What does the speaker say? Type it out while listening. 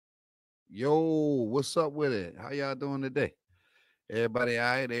Yo, what's up with it? How y'all doing today? Everybody all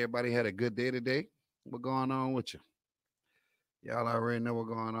right? Everybody had a good day today? What going on with you? Y'all already know what's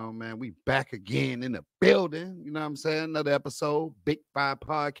going on, man. We back again in the building. You know what I'm saying? Another episode, Big Five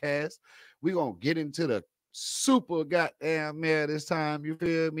Podcast. We gonna get into the super goddamn mayor this time. You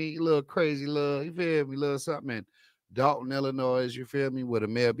feel me? A little crazy, little, you feel me? Little something in Dalton, Illinois. You feel me? Where the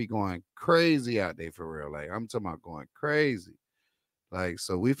mayor be going crazy out there for real. Like I'm talking about going crazy. Like,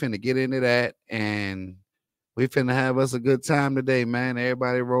 so we finna get into that and we finna have us a good time today, man.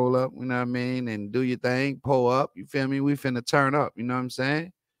 Everybody roll up, you know what I mean, and do your thing, pull up, you feel me? We finna turn up, you know what I'm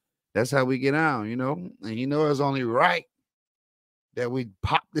saying? That's how we get on, you know? And you know it's only right that we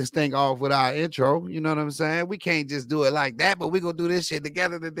pop this thing off with our intro, you know what I'm saying? We can't just do it like that, but we gonna do this shit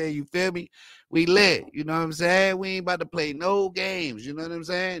together today, you feel me? We lit, you know what I'm saying? We ain't about to play no games, you know what I'm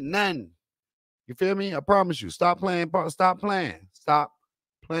saying? None. You feel me? I promise you. Stop playing. Stop playing. Stop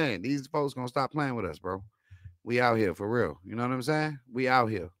playing. These folks gonna stop playing with us, bro. We out here for real. You know what I'm saying? We out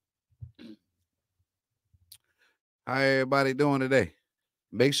here. How everybody doing today?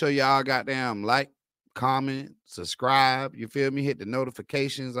 Make sure y'all goddamn like, comment, subscribe. You feel me? Hit the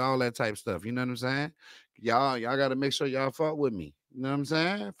notifications, all that type stuff. You know what I'm saying? Y'all gotta make sure y'all fuck with me. You know what I'm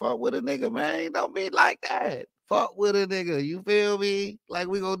saying? Fuck with a nigga, man. Don't be like that. Fuck with a nigga. You feel me? Like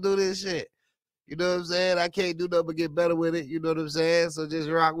we gonna do this shit. You know what I'm saying? I can't do nothing but get better with it. You know what I'm saying? So just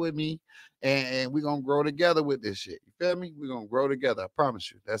rock with me and we're going to grow together with this shit. You feel me? We're going to grow together. I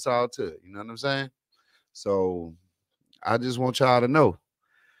promise you. That's all to it. You know what I'm saying? So I just want y'all to know.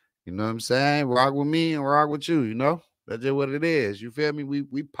 You know what I'm saying? Rock with me and rock with you. You know? That's just what it is. You feel me?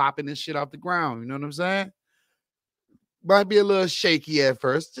 We popping this shit off the ground. You know what I'm saying? Might be a little shaky at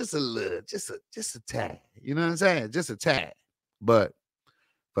first. Just a little. Just a tad. You know what I'm saying? Just a tad. But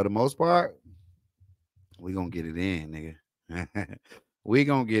for the most part, we gonna get it in, nigga. We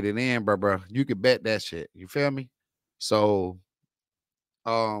gonna get it in, bro. You can bet that shit. You feel me? So,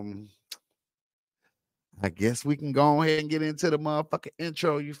 um, I guess we can go ahead and get into the motherfucking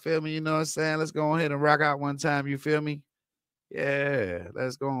intro. You feel me? You know what I'm saying? Let's go ahead and rock out one time. You feel me? Yeah,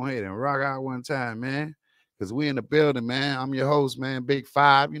 let's go ahead and rock out one time, man. Cause we in the building, man. I'm your host, man. Big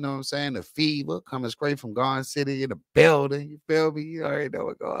Five. You know what I'm saying? The fever coming straight from Garden City in the building. You feel me? You already know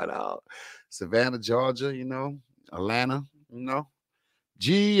what's going on. Savannah, Georgia. You know, Atlanta. You know.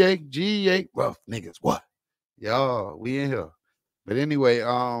 G8, rough niggas. What? Y'all, we in here. But anyway,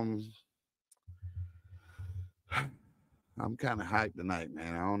 I'm kind of hyped tonight,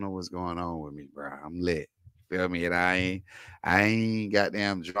 man. I don't know what's going on with me, bro. I'm lit. Feel me? And I ain't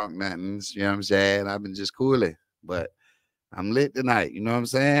goddamn drunk nothing. You know what I'm saying? I've been just cooling. But I'm lit tonight. You know what I'm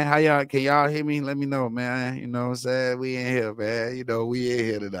saying? How y'all can y'all hear me? Let me know, man. You know what I'm saying? We in here, man. You know, we in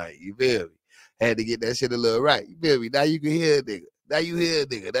here tonight. You feel me? Had to get that shit a little right. You feel me? Now you can hear a nigga. Now you hear a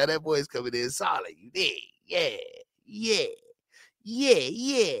nigga. Now that voice coming in solid. You did. Yeah. Yeah.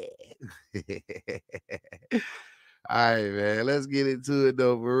 Yeah. Yeah. All right, man. Let's get into it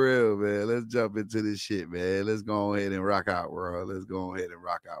though, for real, man. Let's jump into this shit, man. Let's go ahead and rock out, world. Let's go ahead and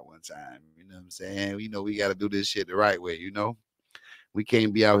rock out one time. You know what I'm saying? You know we got to do this shit the right way. You know, we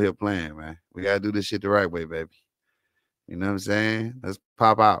can't be out here playing, man. We got to do this shit the right way, baby. You know what I'm saying? Let's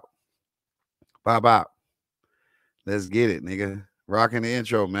pop out, pop out. Let's get it, nigga. Rocking the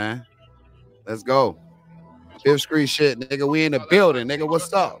intro, man. Let's go. Fifth Street shit, nigga. We in the building, nigga.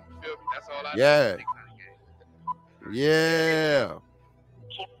 What's up? Yeah. Yeah.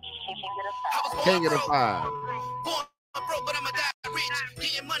 King of the five.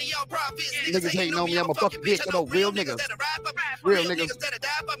 Niggas hating on me, I'm a fucking bitch. I know real niggas. Real niggas.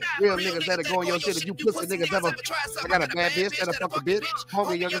 Real niggas that'll go on your shit if you pussy niggas ever. I got a bad bitch that'll fuck a bitch.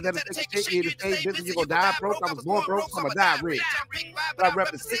 Homie youngers that'll take a shit. You to stay busy, you gonna die broke. I was born broke, so I'ma die rich. But I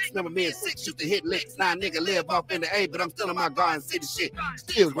rep the six, never been six, used to hit licks. 9 nigga live off in the A, but I'm still in my Garden City shit.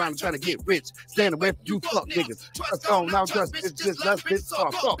 Still grinding, trying to get rich. Staying away from you fuck niggas. Trust on, now just less bitch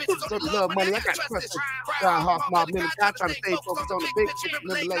talk. Fuck, bitch, love money. I got trust. Trying hard from my middle guy, trying to stay focused on the big shit.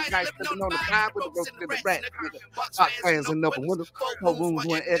 Remember late nights living on the pine with the ghost in the rat. Hot fans in upper window, no rooms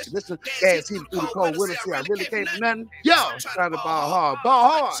when air conditioning, gas heated through the cold winter. See, I really came from nothing. Yo, trying to ball hard, ball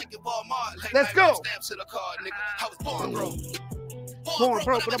hard. Let's go. Born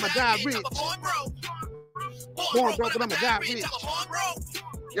broke, but I'ma die rich. Born broke, but I'ma die rich.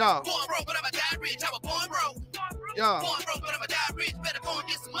 Yo. Yo.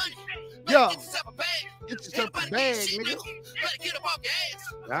 Yo. Get yourself a bag, nigga.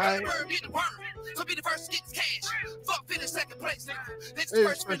 Alright. So be the first to get this cash. Fuck finish second place, nigga. This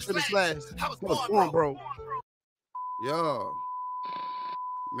first finish last. I was born broke. Yo.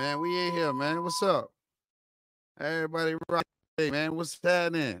 Man, we in here, man. What's up? Everybody right, man. What's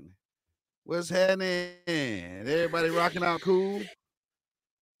happening? What's happening? Everybody rocking out cool?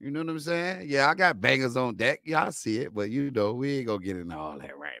 You know what I'm saying? Yeah, I got bangers on deck. Y'all see it, but you know, we ain't gonna get into all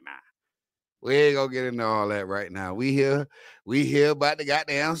that right now. We ain't gonna get into all that right now. We here about the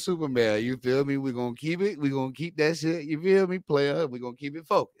goddamn Superman. You feel me? We gonna keep it. We gonna keep that shit. You feel me, player? We gonna keep it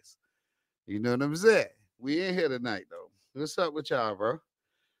focused. You know what I'm saying? We in here tonight though. What's up with y'all, bro?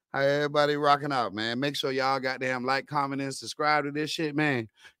 How everybody rocking out, man? Make sure y'all goddamn like, comment, and subscribe to this shit, man.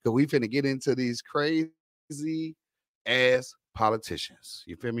 Cause we finna get into these crazy ass politicians.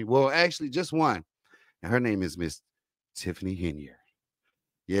 You feel me? Well, actually, just one. And her name is Miss Tiffany Henyard.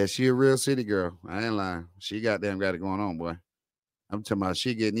 Yeah, she a real city girl. I ain't lying. She goddamn got it going on, boy. I'm talking about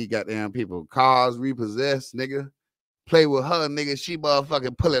she getting these goddamn people cars repossessed, nigga. Play with her, nigga. She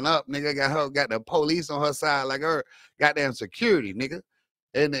motherfucking pulling up, nigga. Got the police on her side like her goddamn security, nigga.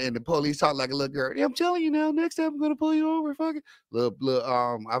 And the police talk like a little girl. Yeah, I'm telling you now, next time I'm gonna pull you over, fucking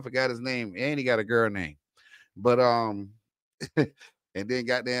little I forgot his name, and he got a girl name. But and then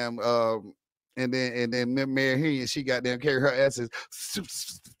goddamn and then Mary Henry, she goddamn carry her asses.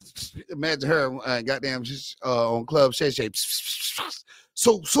 Imagine her goddamn on Club Shay Shay.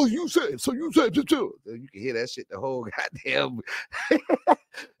 So you said too. You can hear that shit the whole goddamn.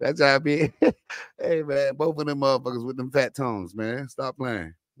 That's how I be. Hey man, both of them motherfuckers with them fat tones, man. Stop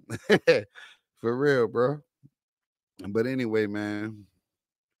playing. For real, bro. But anyway, man,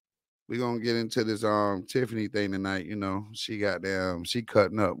 we gonna get into this Tiffany thing tonight. You know, she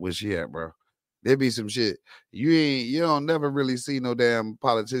cutting up where she at, bro. There be some shit. You don't never really see no damn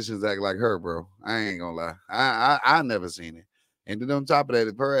politicians act like her, bro. I ain't gonna lie. I never seen it. And then on top of that,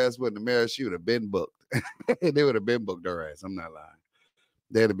 if her ass wasn't the mayor, she would have been booked. They would have been booked her ass. I'm not lying.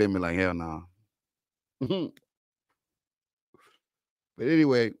 They'd have been me like hell no. But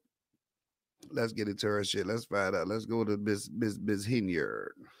anyway, let's get into her shit. Let's find out. Let's go to Miss Henyard.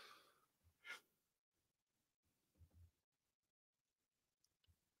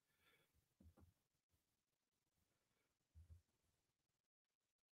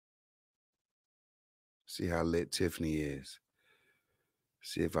 See how lit Tiffany is.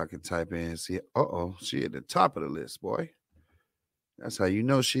 See if I can type in. See, she at the top of the list, boy. That's how you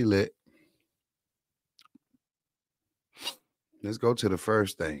know she lit. Let's go to the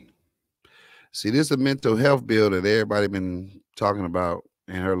first thing. See, this is a mental health bill that everybody been talking about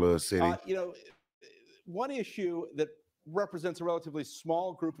in her little city. One issue that represents a relatively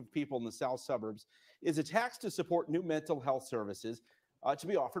small group of people in the South suburbs is a tax to support new mental health services to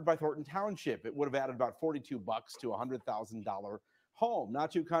be offered by Thornton Township. It would have added about $42 to a $100,000 home.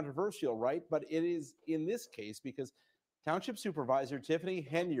 Not too controversial, right? But it is in this case because Township Supervisor Tiffany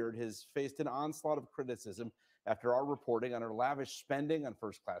Henyard has faced an onslaught of criticism after our reporting on her lavish spending on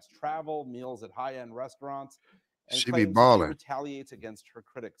first-class travel, meals at high-end restaurants, and She be claims that she balling. retaliates against her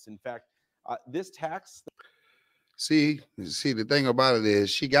critics. In fact, this tax. See, the thing about it is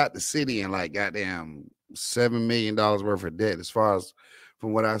she got the city in like goddamn $7 million worth of debt as far as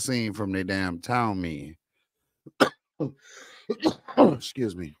from what I seen from their damn town meeting.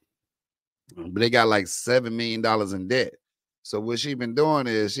 Excuse me. But they got like $7 million in debt. So what she been doing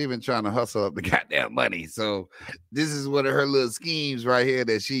is she been trying to hustle up the goddamn money. So this is one of her little schemes right here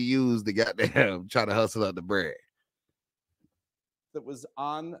that she used to goddamn try to hustle up the bread. That was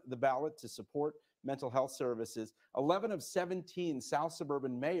on the ballot to support mental health services. 11 of 17 South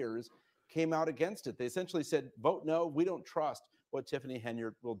suburban mayors came out against it. They essentially said, vote no, we don't trust what Tiffany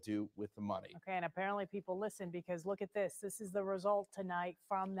Henyard will do with the money. Okay, and apparently people listen because look at this. This is the result tonight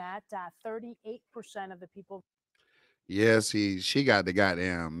from that. 38% of the people. Yeah, see, she got the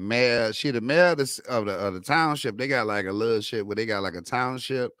goddamn mayor. She the mayor of the township. They got like a little shit where they got like a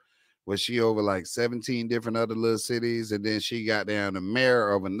township where she over like 17 different other little cities, and then she got down the mayor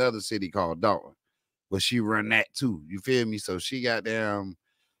of another city called Dalton, where she run that too. You feel me? So she got down.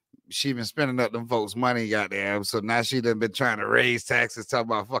 She been spending up them folks' money, goddamn. So now she done been trying to raise taxes, talk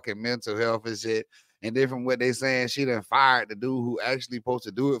about fucking mental health and shit. And then from what they saying, she done fired the dude who actually supposed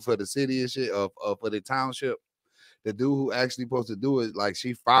to do it for the city and shit, or for the township. The dude who actually supposed to do it, like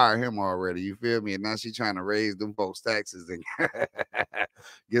she fired him already. You feel me? And now she trying to raise them folks' taxes and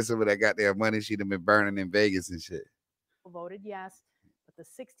get some of that goddamn money she done been burning in Vegas and shit. Voted yes, but the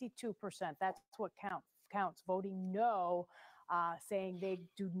 62%, that's what counts, voting no, saying they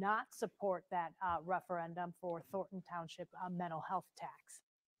do not support that referendum for Thornton Township mental health tax.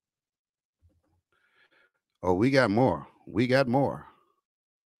 Oh, we got more. We got more.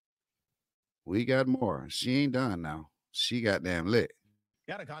 We got more. She ain't done now. She got damn lit.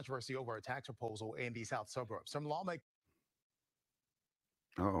 Got a controversy over a tax proposal in the South suburbs. Some lawmakers.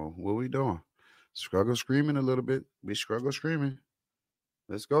 Uh-oh, what we doing? Struggle screaming a little bit. We struggle screaming.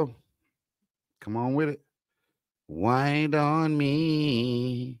 Let's go. Come on with it. Wind on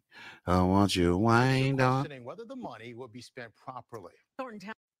me. I want you They're wind on. questioning whether the money will be spent properly.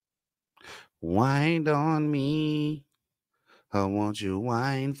 Wind on me. I want you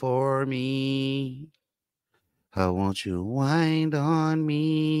wind for me. I want you wind on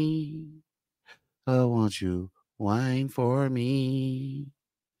me. I want you wind for me.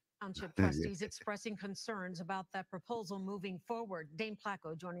 Township trustees expressing concerns about that proposal moving forward. Dane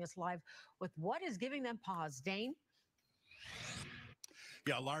Placco joining us live with what is giving them pause. Dane?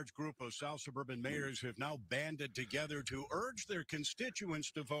 Yeah, a large group of South suburban mayors have now banded together to urge their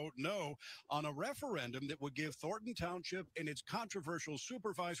constituents to vote no on a referendum that would give Thornton Township and its controversial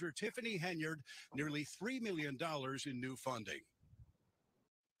supervisor, Tiffany Henyard, nearly $3 million in new funding.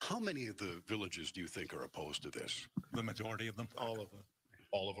 How many of the villages do you think are opposed to this? The majority of them. All of them.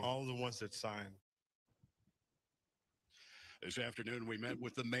 All of them. All the ones that signed. This afternoon, we met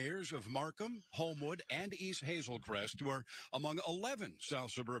with the mayors of Markham, Homewood, and East Hazelcrest, who are among 11 South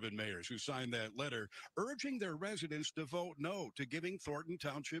suburban mayors who signed that letter urging their residents to vote no to giving Thornton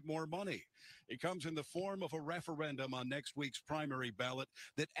Township more money. It comes in the form of a referendum on next week's primary ballot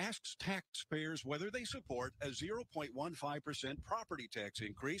that asks taxpayers whether they support a 0.15% property tax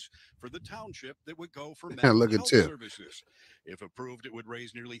increase for the township that would go for mental Look at health Tiff. services. If approved, it would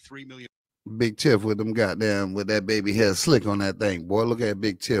raise nearly $3 million. Big Tiff with them goddamn with that baby hair slick on that thing, boy. Look at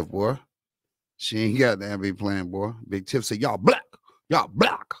Big Tiff, boy. She ain't goddamn be playing, boy. Big Tiff said, y'all black, y'all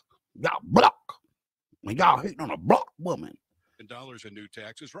black, y'all black. And y'all hating on a black woman. Dollars in new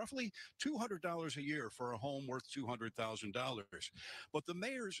taxes, roughly $200 a year for a home worth $200,000. But the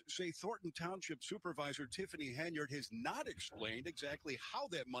mayors say Thornton Township Supervisor Tiffany Henyard has not explained exactly how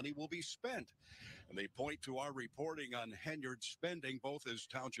that money will be spent. And they point to our reporting on Henyard's spending, both as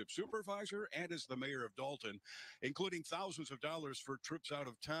township supervisor and as the mayor of Dalton, including thousands of dollars for trips out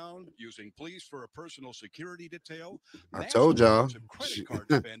of town, using police for a personal security detail. I told y'all. Amounts of credit card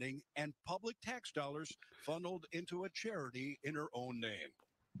spending and public tax dollars funneled into a charity in her own name.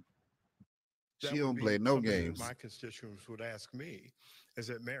 She don't play no games. My constituents would ask me, is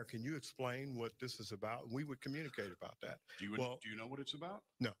that, Mayor, can you explain what this is about? We would communicate about that. Do you know what it's about?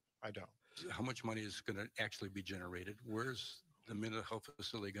 No, I don't. How much money is going to actually be generated? Where's the mental health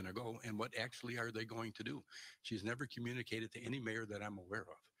facility going to go? And what actually are they going to do? She's never communicated to any mayor that I'm aware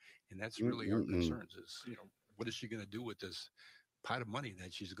of. And that's really our concerns is, what is she going to do with this pot of money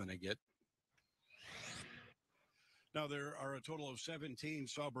that she's going to get? Now, there are a total of 17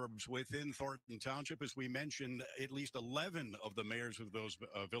 suburbs within Thornton Township. As we mentioned, at least 11 of the mayors of those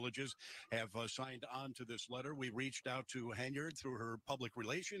villages have signed on to this letter. We reached out to Henyard through her public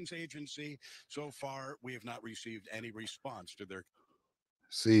relations agency. So far, we have not received any response to their.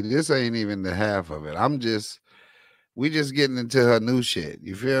 See, this ain't even the half of it. We just getting into her new shit.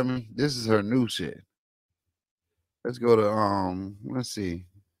 You feel me? This is her new shit. Let's go to, let's see.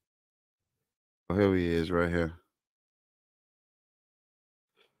 Oh, here he is right here.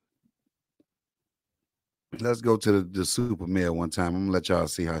 Let's go to the super mayor one time. I'm gonna let y'all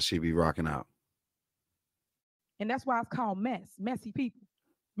see how she be rocking out. And that's why it's called messy people.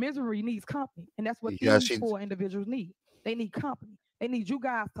 Misery needs company. And that's what these four individuals need. They need company. They need you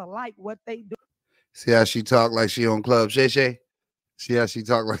guys to like what they do. See how she talk like she on Club Shay Shay? See how she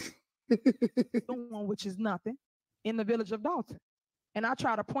talk like which is nothing in the village of Dalton. And I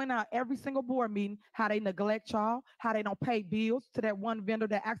try to point out every single board meeting how they neglect y'all, how they don't pay bills to that one vendor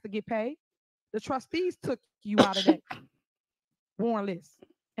that actually get paid. The trustees took you out of that warrant list.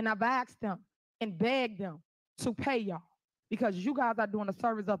 And I've asked them and begged them to pay y'all because you guys are doing the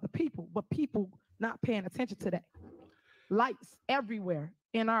service of the people, but people not paying attention to that. Lights everywhere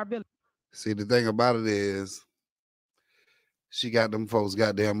in our village. See, the thing about it is she got them folks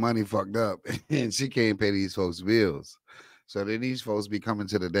goddamn money fucked up and she can't pay these folks' bills. So then these folks be coming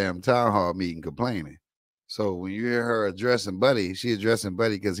to the damn town hall meeting complaining. So when you hear her addressing Buddy, she addressing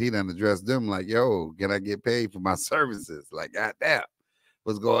Buddy because he done addressed them like, yo, can I get paid for my services? Like, goddamn,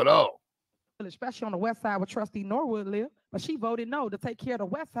 what's going on? Especially on the west side where Trustee Norwood live, but she voted no to take care of the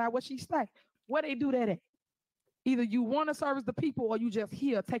west side where she stay. Where they do that at? Either you want to service the people or you just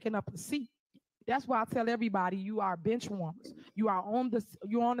here taking up a seat. That's why I tell everybody you are bench warmers. You're on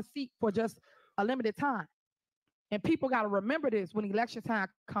the seat for just a limited time. And people got to remember this when election time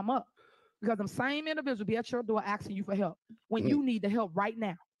come up. Because them same individuals be at your door asking you for help when you need the help right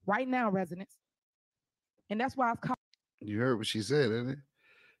now, residents. And that's why it's called. You heard what she said, didn't it?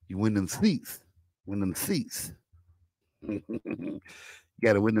 You win them seats. You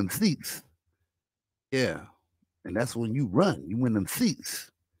got to win them seats. Yeah. And that's when you run. You win them seats.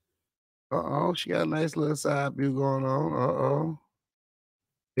 Uh-oh, she got a nice little side view going on. Uh-oh.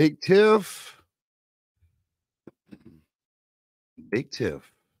 Big Tiff. Big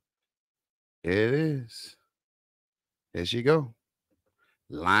Tiff. There it is. There she go.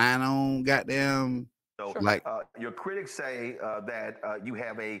 Lying on goddamn. So, Like, your critics say that you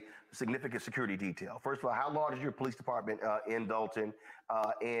have a significant security detail. First of all, how large is your police department in Dalton,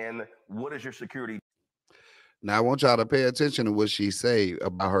 and what is your security now I want y'all to pay attention to what she say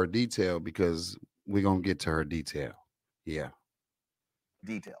about her detail because we're gonna get to her detail. Yeah.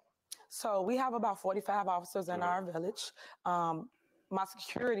 detail? So we have about 45 officers in our village. My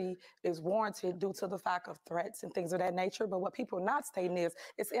security is warranted due to the fact of threats and things of that nature. But what people are not stating is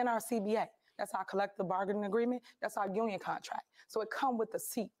it's in our CBA. That's our collective bargaining agreement. That's our union contract. So it come with a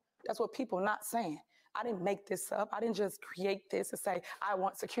seat. That's what people are not saying. I didn't make this up. I didn't just create this and say, I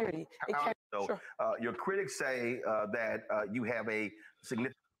want security. It came, So, sure. your critics say that you have a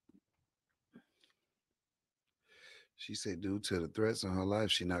significant. She said due to the threats in her life,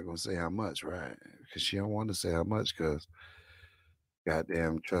 she not gonna say how much, right? Because she don't want to say how much because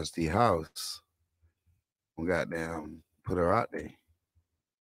goddamn trustee House goddamn put her out there.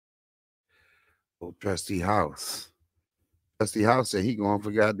 Oh, trustee House. Trustee House said he going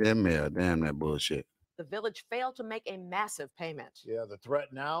for goddamn mayor. Damn that bullshit. The village failed to make a massive payment. Yeah, the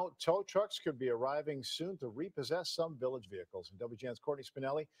threat now, tow trucks could be arriving soon to repossess some village vehicles. And WGN's Courtney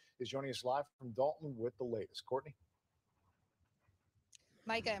Spinelli is joining us live from Dalton with the latest. Courtney?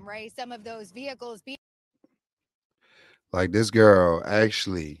 Micah and Ray, some of those vehicles being Like this girl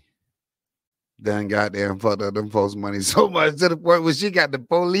actually done goddamn fucked up them folks' money so much to the point where she got the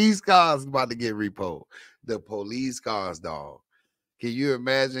police cars about to get repoed. The police cars, dog. Can you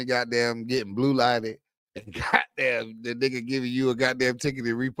imagine goddamn getting blue lighted and goddamn the nigga giving you a goddamn ticket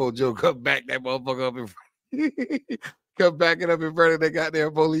and repo Joe come back that motherfucker up in front. Come backing up in front of that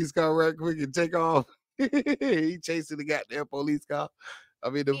goddamn police car right quick and take off. He chasing the goddamn police car. I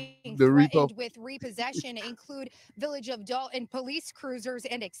mean the repo with repossession include Village of Dalton police cruisers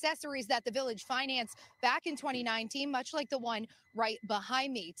and accessories that the village financed back in 2019, much like the one right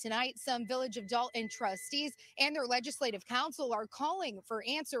behind me. Tonight, some Village of Dalton trustees and their legislative council are calling for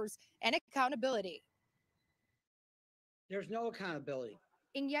answers and accountability. There's no accountability.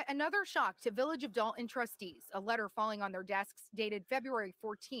 In yet another shock to Village of Dalton trustees, a letter falling on their desks dated February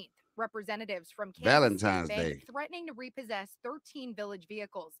 14th. Representatives from Kansas Valentine's State Bank Day threatening to repossess 13 village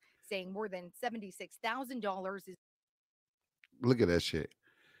vehicles, saying more than $76,000 is. Look at that shit.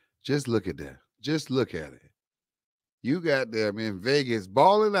 Just look at that. Just look at it. You got them in Vegas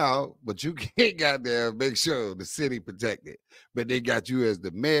balling out, but you can't goddamn make sure the city protected. But they got you as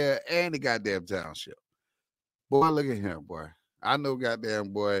the mayor and the goddamn township. Boy, look at him, boy. I know goddamn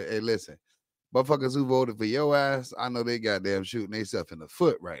boy. Hey, listen. Motherfuckers who voted for your ass, I know they goddamn shooting themselves in the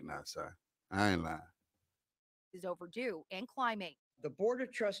foot right now, son. I ain't lying. Is overdue and climbing. The Board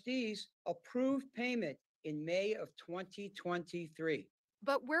of Trustees approved payment in May of 2023.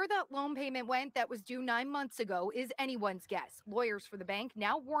 But where that loan payment went that was due 9 months ago is anyone's guess. Lawyers for the bank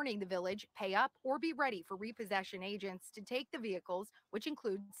now warning the village, pay up or be ready for repossession agents to take the vehicles, which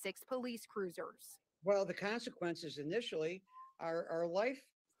include 6 police cruisers. Well, the consequences initially are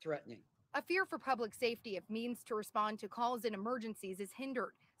life-threatening. A fear for public safety if means to respond to calls and emergencies is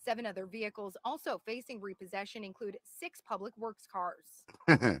hindered. 7 other vehicles also facing repossession include 6 public works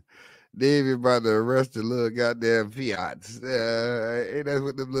cars. They about to arrest the little goddamn Fiats. Ain't that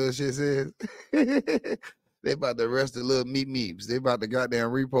what the little shit says? They about to arrest the little meeps. They about to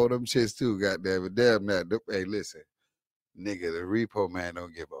goddamn repo them shits too, goddamn it. Damn that. Hey, listen. Nigga, the repo man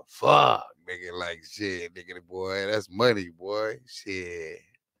don't give a fuck. Nigga, like shit, nigga, boy. That's money, boy. Shit.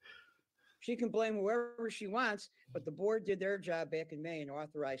 She can blame whoever she wants, but the board did their job back in May and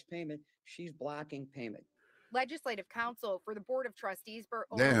authorized payment. She's blocking payment. Legislative counsel for the Board of Trustees, Bert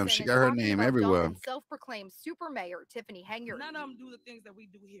Damn, Olson, she is got her talking name about everywhere. Dalton's self-proclaimed super mayor Tiffany Henyard. None of them do the things that we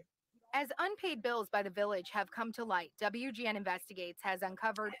do here. As unpaid bills by the village have come to light, WGN Investigates has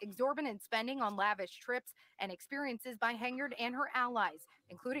uncovered exorbitant spending on lavish trips and experiences by Henyard and her allies,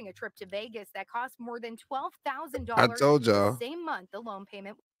 including a trip to Vegas that cost more than $12,000. I told y'all. The same month the loan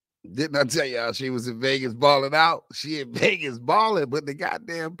payment. Didn't I tell y'all she was in Vegas balling out? She in Vegas balling, but the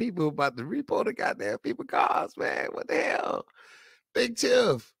goddamn people about to repo the goddamn people cars, man. What the hell? Big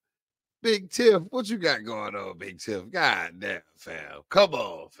Tiff. Big Tiff, what you got going on, Big Tiff? God damn, fam. Come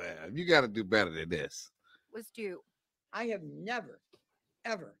on, fam. You got to do better than this. Was due. I have never,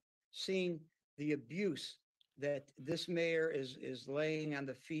 ever seen the abuse that this mayor is laying on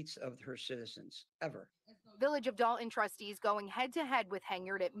the feet of her citizens, ever. Village of Dalton trustees going head-to-head with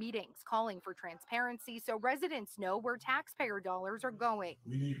Henyard at meetings, calling for transparency so residents know where taxpayer dollars are going.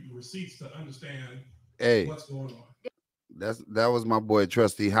 We need receipts to understand Hey, what's going on. that was my boy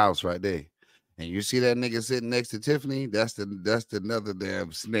Trustee House right there. And you see that nigga sitting next to Tiffany? That's the another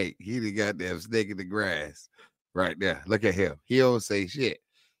damn snake. He the goddamn snake in the grass right there. Look at him. He don't say shit.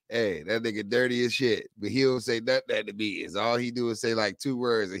 Hey, that nigga dirty as shit, but he don't say nothing to me. Is all he do is say like 2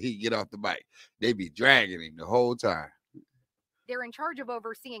 words and he get off the bike. They be dragging him the whole time. They're in charge of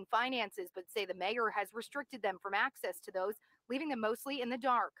overseeing finances, but say the mayor has restricted them from access to those, leaving them mostly in the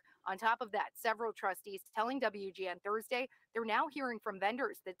dark. On top of that, several trustees telling WGN Thursday they're now hearing from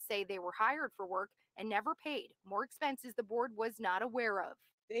vendors that say they were hired for work and never paid more expenses the board was not aware of.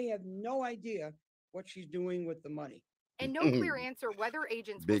 They have no idea what she's doing with the money. And no clear answer whether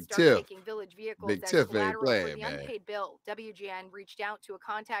agents will Big start Tiff. taking village vehicles Big as Tiff ain't collateral for playing, the man. unpaid bill. WGN reached out to a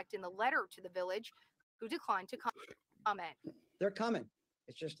contact in the letter to the village who declined to comment. They're coming.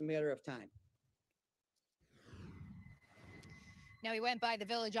 It's just a matter of time. Now, he went by the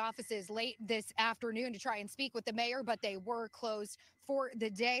village offices late this afternoon to try and speak with the mayor, but they were closed for the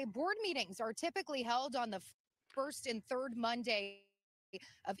day. Board meetings are typically held on the first and third Monday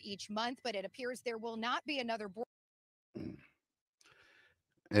of each month, but it appears there will not be another board.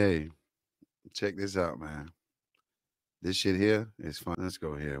 Hey, check this out, man. This shit here is fun. Let's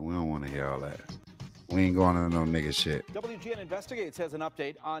go here. We don't want to hear all that. We ain't going on no nigga shit. WGN Investigates has an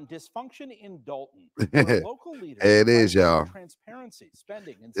update on dysfunction in Dalton. Where local leaders Hey, it is, fighting y'all. Transparency,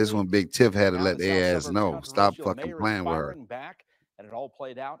 spending, and This one, Big Tiff had to let their ass know. Stop fucking playing with her. firing back, and it all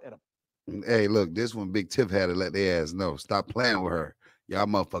played out at a Hey, look, this one, Big Tiff had to let their ass know. Stop playing with her. Y'all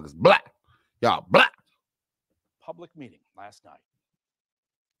motherfuckers black. Y'all black. public meeting last night.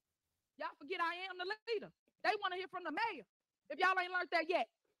 Y'all forget I am the leader. They want to hear from the mayor. If y'all ain't learned that yet,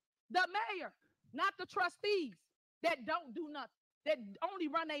 the mayor, not the trustees that don't do nothing, that only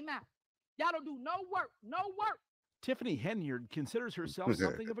run their mouth. Y'all don't do no work, no work. Tiffany Henyard considers herself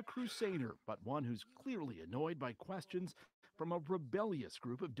something of a crusader, but one who's clearly annoyed by questions from a rebellious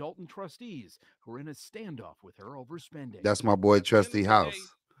group of Dalton trustees who are in a standoff with her over spending. That's my boy, Trustee House.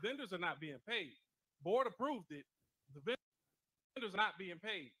 Vendors are not being paid. Board approved it. The vendors are not being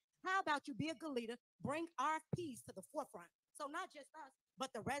paid. How about you be a good leader, bring RFPs to the forefront, so not just us,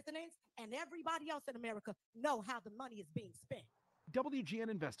 but the residents and everybody else in America know how the money is being spent.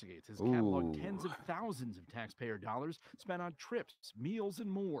 WGN Investigates has cataloged Ooh. tens of thousands of taxpayer dollars spent on trips, meals, and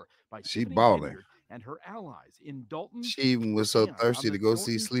more by She Tiffany ballin'. Henyard and her allies in Dalton. She even was so and on thirsty the to go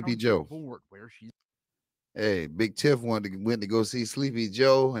see Thornton Sleepy Township Joe. Board, where she's Hey, Big Tiff went to go see Sleepy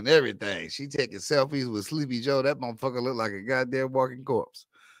Joe and everything. She taking selfies with Sleepy Joe. That motherfucker look like a goddamn walking corpse.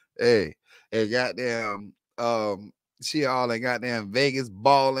 Hey, and goddamn, she all in goddamn Vegas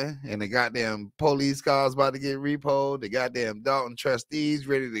balling, and the goddamn police cars about to get repoed. The goddamn Dalton trustees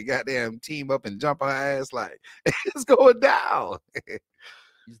ready to goddamn team up and jump her ass like it's going down.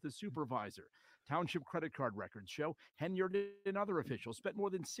 He's the supervisor. Township credit card records show Henyard and other officials spent more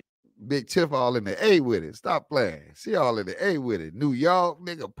than Big Tiff all in the A with it. Stop playing. She all in the A with it. New York,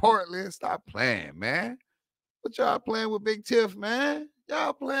 nigga, Portland. Stop playing, man. What y'all playing with Big Tiff, man?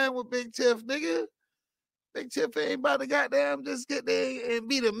 Y'all playing with Big Tiff, nigga. Big Tiff ain't about to goddamn just get there and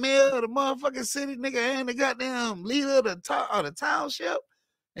be the mayor of the motherfucking city, nigga, and the goddamn leader of the township.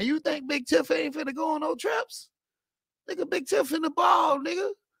 And you think Big Tiff ain't finna go on no trips? Nigga, Big Tiff finna ball, nigga.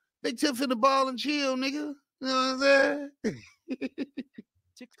 Big Tiff finna ball and chill, nigga. You know what I'm saying?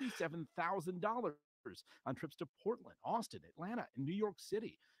 $67,000 on trips to Portland, Austin, Atlanta, and New York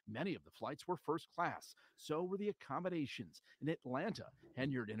City. Many of the flights were first class. So were the accommodations. In Atlanta,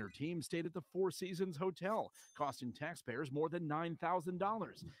 Henyard and her team stayed at the Four Seasons Hotel, costing taxpayers more than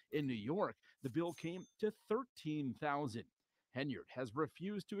 $9,000. In New York, the bill came to $13,000. Henyard has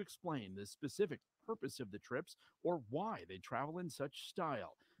refused to explain the specific purpose of the trips or why they travel in such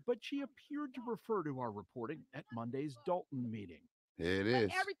style, but she appeared to refer to our reporting at Monday's Dalton meeting. It But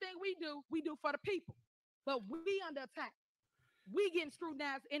is. everything we do for the people. But we under attack. We getting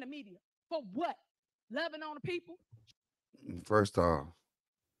scrutinized in the media. For what? Loving on the people? First off,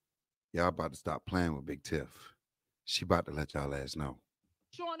 y'all about to stop playing with Big Tiff. She about to let y'all ass know.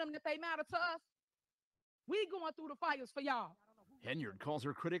 Showing them that they matter to us. We going through the fires for y'all. Henyard calls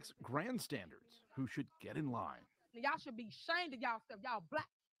her critics grandstanders who should get in line. Y'all should be ashamed of y'all stuff. Y'all black.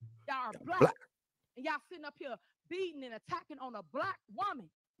 Y'all are black. And y'all sitting up here beating and attacking on a black woman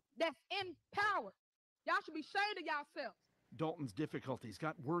that's in power. Y'all should be ashamed of yourselves. Dalton's difficulties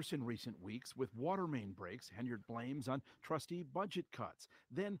got worse in recent weeks with water main breaks. Henyard blames on trustee budget cuts.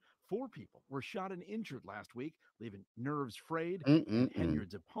 Then 4 people were shot and injured last week, leaving nerves frayed. And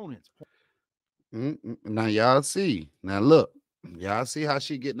Henyard's opponents. Now y'all see. Now look, y'all see how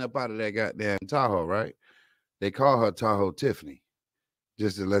she getting up out of that goddamn Tahoe, right? They call her Tahoe Tiffany,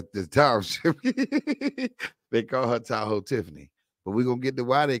 just to let the township. They call her Tahoe Tiffany. But we're gonna get to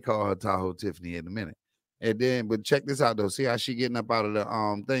why they call her Tahoe Tiffany in a minute. And then, but check this out though. See how she getting up out of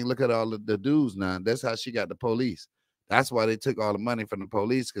the thing. Look at all of the dudes now. That's how she got the police. That's why they took all the money from the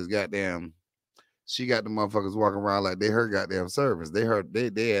police, because goddamn, she got the motherfuckers walking around like they her goddamn servants. They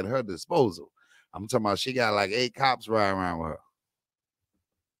had her disposal. I'm talking about she got like 8 cops riding around with her.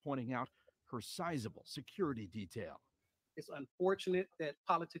 Pointing out her sizable security detail. It's unfortunate that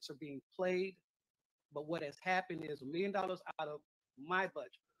politics are being played, but what has happened is $1 million out of my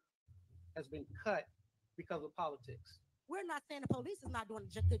budget has been cut because of politics. We're not saying the police is not doing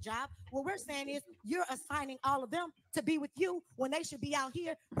a good job. What we're saying is you're assigning all of them to be with you when they should be out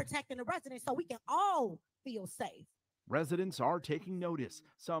here protecting the residents so we can all feel safe. Residents are taking notice.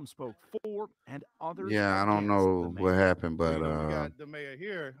 Some spoke for and others Yeah, I don't against know the what mayor. happened, but We got the mayor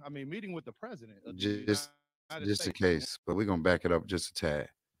here. I mean, meeting with the president of the just United just in States. case. But we're gonna back it up just a tad.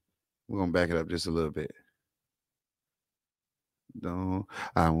 We're gonna back it up just a little bit. No,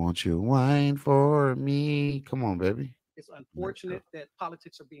 I want you to whine for me. Come on, baby. It's unfortunate that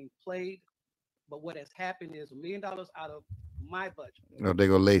politics are being played, but what has happened is $1 million out of my budget Oh, they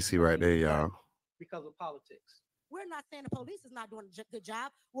go Lacey right there, y'all. because of politics. We're not saying the police is not doing a good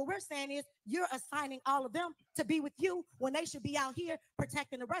job. What we're saying is you're assigning all of them to be with you when they should be out here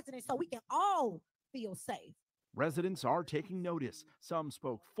protecting the residents so we can all feel safe. Residents are taking notice. Some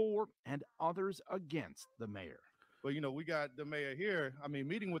spoke for and others against the mayor. But, we got the mayor here. I mean,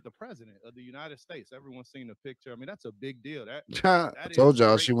 meeting with the president of the United States. Everyone's seen the picture. I mean, that's a big deal. I That told is y'all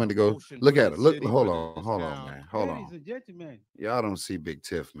great she went to go promotion look for at the her. Look, city, hold for on, this hold on, town. man. Hold Ladies on. and gentlemen, Y'all don't see Big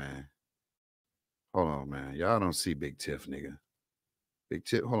Tiff, man. Hold on, man. Y'all don't see Big Tiff, nigga. Big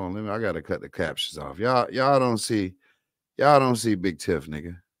Tiff. Hold on, I gotta cut the captions off. Y'all don't see Big Tiff,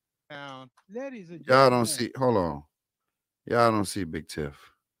 nigga. ladies and Y'all gentlemen, don't see. Hold on. Y'all don't see Big Tiff.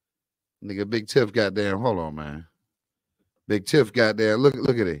 Nigga, Big Tiff goddamn. Hold on, man. Big Tiff goddamn. Look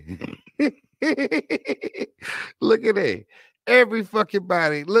at it. Look at it. Every fucking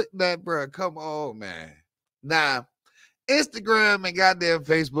body. Look that, bro. Come on, man. Now, Instagram and goddamn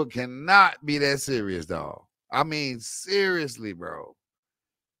Facebook cannot be that serious, dog. I mean, seriously, bro.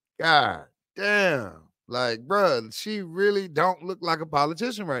 God damn. Like, bro, she really don't look like a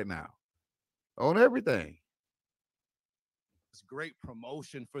politician right now. On everything. It's great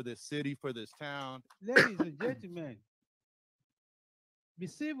promotion for this city, for this town. ladies and gentlemen, be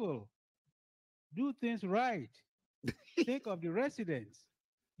civil, do things right, think of the residents.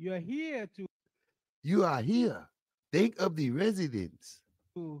 You are here You are here. Think of the residents.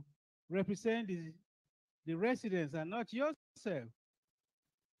 to represent the residents and not yourself.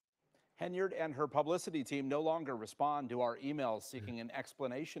 Henyard and her publicity team no longer respond to our emails seeking an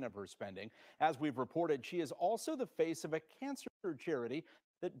explanation of her spending. As we've reported, she is also the face of a cancer charity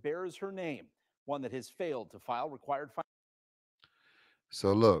that bears her name, one that has failed to file required financial.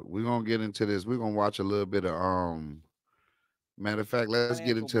 So look, we're gonna get into this. We're gonna watch a little bit of matter of fact, let's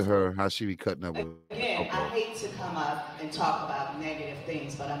get into her how she be cutting up with Again, I hate to come up and talk about negative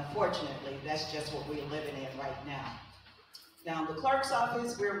things, but unfortunately, that's just what we're living in right now. Now, the clerk's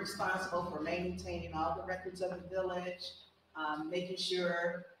office, we're responsible for maintaining all the records of the village, making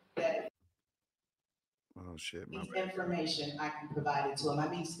sure that oh shit, my the bad. information I can provide it to them. I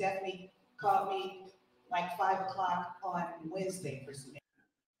mean, Stephanie called me like 5 o'clock on Wednesday for some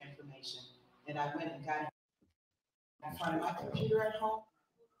information, and I went and got it in front of my computer at home.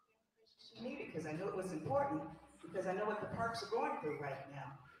 She needed because I knew it was important, because I know what the parks are going through right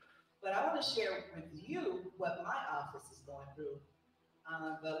now. But I want to share with you what my office is going through.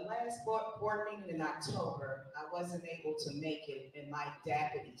 The last board meeting in October, I wasn't able to make it, and my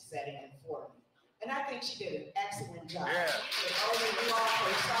deputy sat in for me. And I think she did an excellent job. Yeah. She did over you all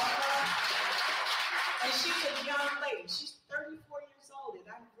for summer. And she's a young lady. She's 34 years old, and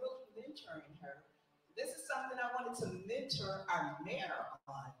I'm really mentoring her. This is something I wanted to mentor our mayor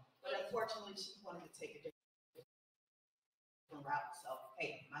on, but unfortunately, she wanted to take a different route. So,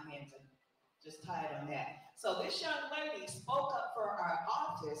 hey, my hands are just tied on that. So this young lady spoke up for our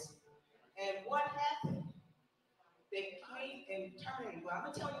office, and what happened? They came and turned. Well, I'm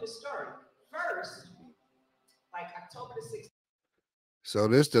gonna tell you the story. First, like October the 6th. So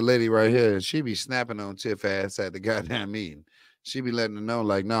this the lady right here, and she be snapping on Tiff ass at the goddamn meeting. She be letting her know,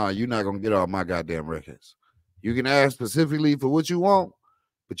 like, nah, you're not gonna get all my goddamn records. You can ask specifically for what you want,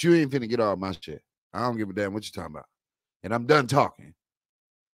 but you ain't finna get all my shit. I don't give a damn what you're talking about. And I'm done talking.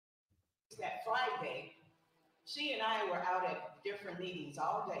 That Friday, she and I were out at different meetings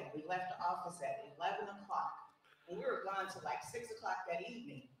all day. We left the office at 11 o'clock, and we were gone till like 6 o'clock that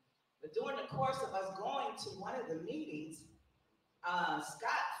evening. But during the course of us going to one of the meetings,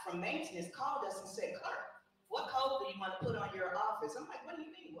 Scott from maintenance called us and said, "Clerk, what code do you want to put on your office? I'm like, what do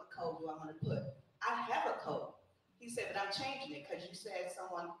you mean? What code do I want to put? I have a code. He said, but I'm changing it because you said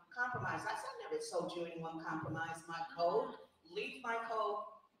someone compromised. I said, I never told you anyone compromised my code. Leave my code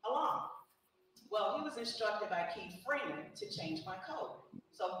alone. Well, he was instructed by Keith Freeman to change my code.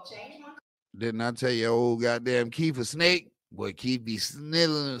 So change my code. Didn't I tell you old goddamn Keith a snake? Boy, Keith be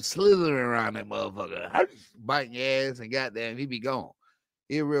slithering around that motherfucker, biting your ass, and goddamn, he be gone.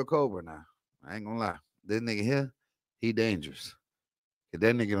 He a real cobra now. I ain't gonna lie. This nigga here, he dangerous. Cause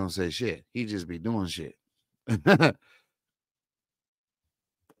that nigga don't say shit. He just be doing shit. Code.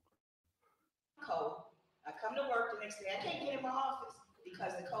 I come to work the next day. I can't get in my office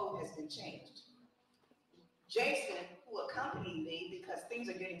because the code has been changed. Jason, who accompanied me because things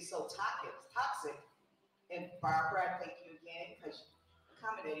are getting so toxic, and Barbara, thank you again because you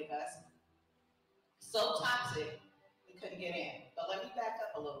accommodated us. So toxic, we couldn't get in. But let me back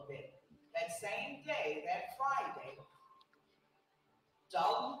up a little bit. That same day, that Friday,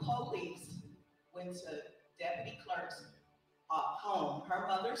 Dalton Police went to Deputy Clerk's home, her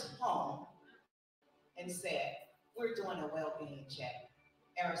mother's home, and said, we're doing a well-being check.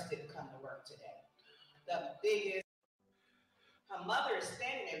 Eris didn't come to work today. The biggest. Her mother is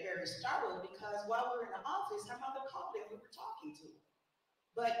standing there very startled because while we were in the office, her mother called and we were talking to her.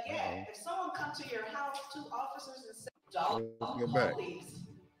 But yet, if someone comes to your house, 2 officers and say, Dalton Police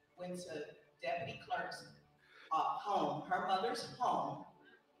went to Deputy Clerk's home, her mother's home,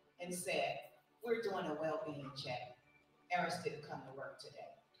 and said, we're doing a well-being check. Eris didn't come to work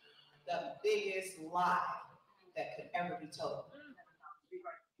today. The biggest lie that could ever be told.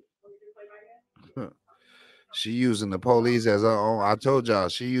 She using the police as her own. I told y'all,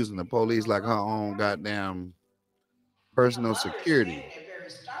 she using the police like her own goddamn personal security. They're very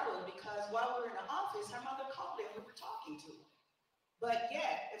startled because while we were in the office, her mother called and we were talking to her. But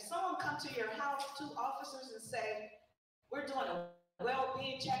yet, if someone comes to your house, 2 officers, and say, we're doing a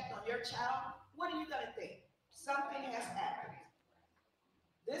well-being check on your child, what are you going to think? Something has happened.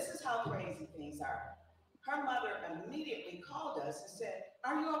 This is how crazy things are. Her mother immediately called us and said,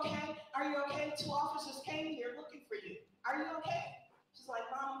 are you okay? Are you okay? 2 officers came here looking for you. Are you okay? She's like,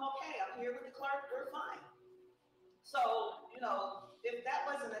 Mom, I'm okay. I'm here with the clerk. We're fine. So, if that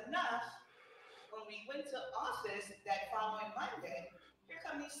wasn't enough, when we went to office that following Monday, here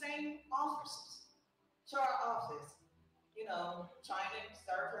come these same officers to our office, trying to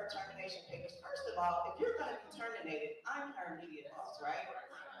serve her termination papers. First of all, if you're going to be terminated, I'm her immediate boss, right?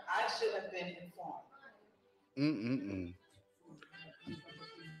 I should have been informed.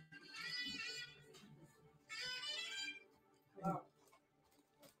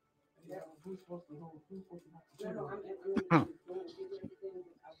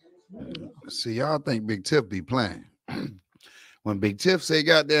 See, y'all think Big Tiff be playing. When Big Tiff say,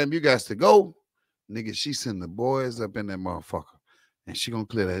 goddamn, you got to go, nigga, she send the boys up in that motherfucker. And she gonna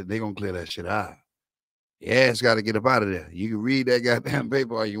clear that, they gonna clear that shit out. Your ass got to get up out of there. You can read that goddamn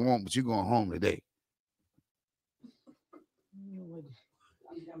paper all you want, but you going home today.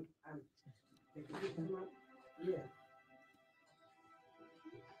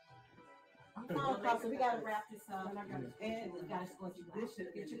 I'm calling across, so we gotta wrap this up, and we gotta go to this,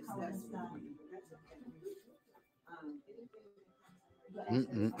 get your color and stuff. We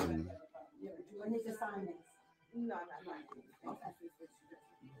need to sign this. No, not. Okay.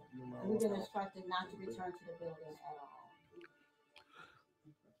 We've been instructed not to return to the building at all.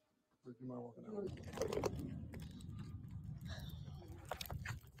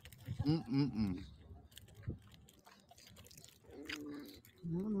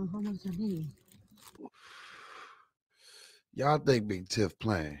 I don't know how much I need. Y'all think Big Tiff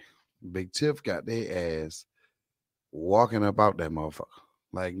playing? Big Tiff got their ass walking up out that motherfucker.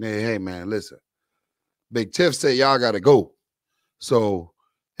 Like, hey man, listen. Big Tiff said y'all gotta go. So,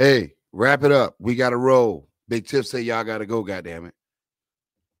 hey, wrap it up. We gotta roll. Big Tiff said y'all gotta go, goddammit.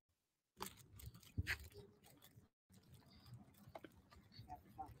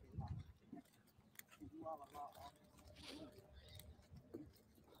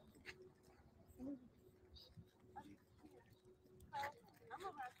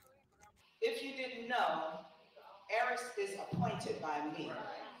 If you didn't know, Eris is appointed by me.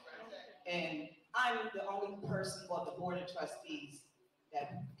 And I'm the only person on the board of trustees that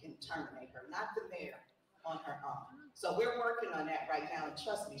can terminate her, not the mayor on her own. So we're working on that right now, and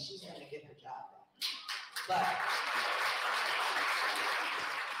trust me, she's gonna get her job done.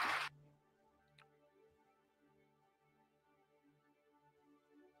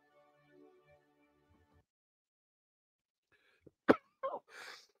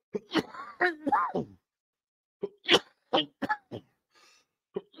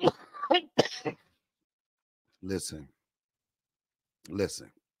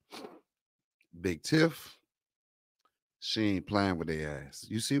 listen. Big Tiff, she ain't playing with their ass.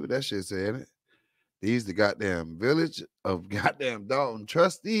 You see what that shit said? It. These the goddamn village of goddamn Dalton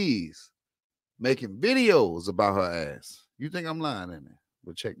trustees making videos about her ass. You think I'm lying in there?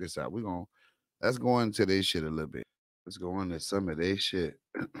 But check this out. Let's go into this shit a little bit. Let's go into some of this shit.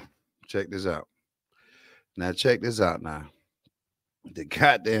 Check this out. Now check this out now. The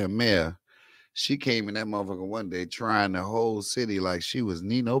goddamn mayor, she came in that motherfucker one day trying the whole city like she was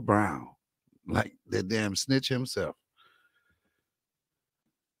Nino Brown. Like the damn snitch himself.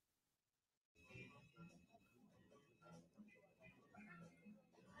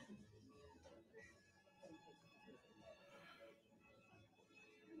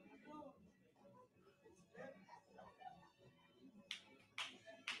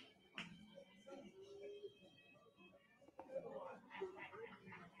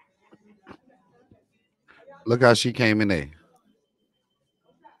 Look how she came in there.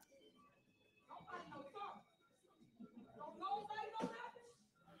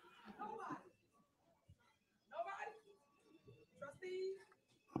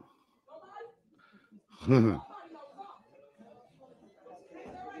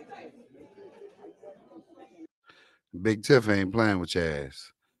 Big Tiff ain't playing with your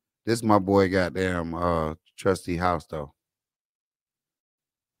ass. This my boy goddamn trustee house though.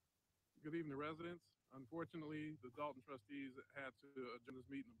 Good evening, residents. Unfortunately, the Dalton trustees had to adjourn this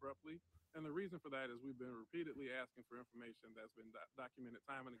meeting abruptly. And the reason for that is we've been repeatedly asking for information that's been documented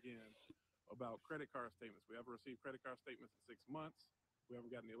time and again about credit card statements. We haven't received credit card statements in 6 months. We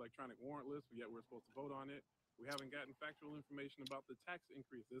haven't gotten the electronic warrant list, yet we're supposed to vote on it. We haven't gotten factual information about the tax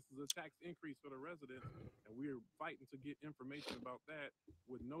increase. This is a tax increase for the residents, and we're fighting to get information about that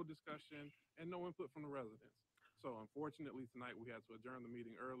with no discussion and no input from the residents. So unfortunately, tonight we had to adjourn the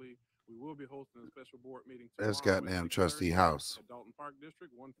meeting early. We will be hosting a special board meeting tomorrow. That's goddamn trustee house. At Dalton Park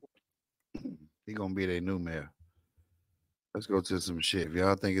District 140. He gonna be their new mayor. Let's go to some shit. If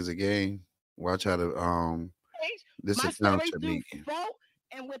y'all think it's a game, watch how to this My is story township through meeting. vote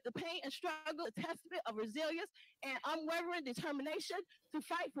and with the pain and struggle, a testament of resilience and unwavering determination to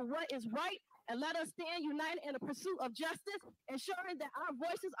fight for what is right and let us stand united in the pursuit of justice, ensuring that our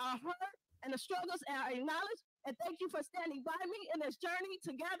voices are heard and the struggles are acknowledged. And thank you for standing by me in this journey.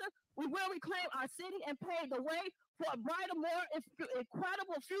 Together, we will reclaim our city and pave the way for a brighter, more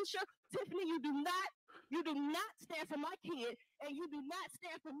incredible future. Tiffany, you do not stand for my kid, and you do not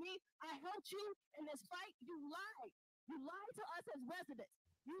stand for me. I helped you in this fight. You lied. You lied to us as residents.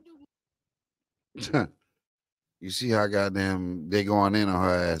 You do. You see how goddamn they going in on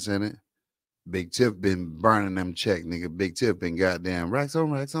her ass, innit? Big Tiff been burning them check, nigga. Big Tiff been goddamn racks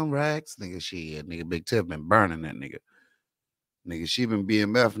on racks on racks, nigga. Shit, nigga. Big Tiff been burning that nigga. Nigga, she been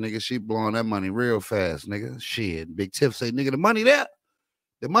BMF, nigga. She blowing that money real fast, nigga. Shit. Big Tiff say, nigga, the money there.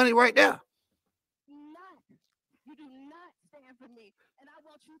 The money right there. You do not stand for me. And I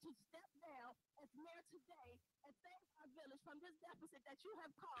want you to step down as mayor today and save our village from this deficit that you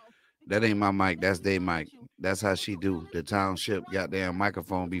have caused. That ain't my mic. That's they mic. That's how she do. The township goddamn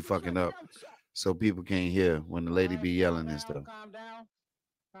microphone be fucking up, so people can't hear when the lady be yelling and stuff. Calm down.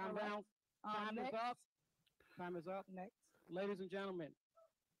 Calm down. Time is up. Time is up. Next. Ladies and gentlemen,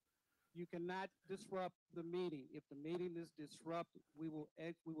 you cannot disrupt the meeting. If the meeting is disrupted, we will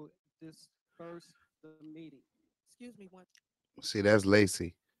disperse the meeting. Excuse me one. See, that's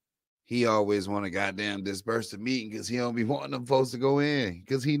Lacey. He always want to goddamn disperse the meeting because he don't be wanting them folks to go in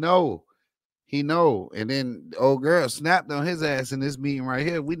because he know. And then old girl snapped on his ass in this meeting right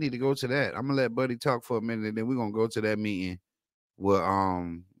here. We need to go to that. I'm gonna let Buddy talk for a minute, and then we're gonna go to that meeting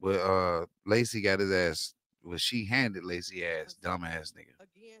where Lacey got his ass. Well, she handed Lacey ass, dumbass nigga.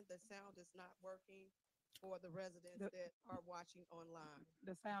 Again, the sound is not working for the residents that are watching online.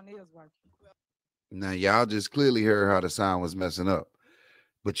 The sound is working. Now y'all just clearly heard how the sound was messing up,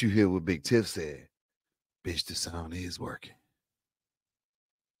 but you hear what Big Tiff said. Bitch, the sound is working.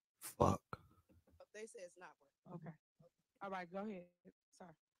 Fuck. They say it's not working. Okay. All right, go ahead.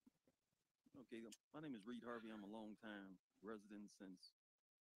 Sorry. Okay, my name is Reed Harvey. I'm a longtime resident since.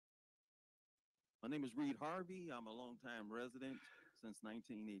 My name is Reed Harvey. I'm a longtime resident since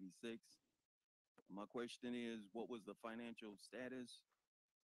 1986. My question is, what was the financial status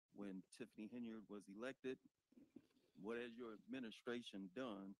when Tiffany Henyard was elected? What has your administration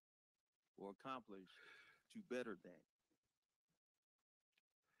done or accomplished to better that?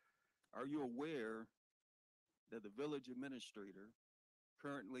 Are you aware that the village administrator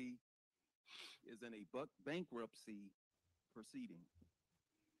currently is in a bankruptcy proceeding?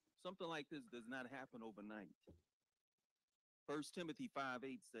 Something like this does not happen overnight. 1 Timothy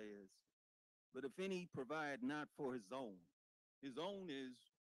 5:8 says, But if any provide not for his own is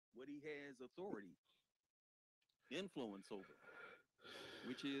what he has authority, influence over,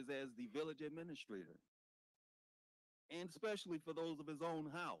 which is as the village administrator, and especially for those of his own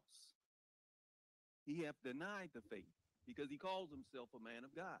house. He hath denied the faith because he calls himself a man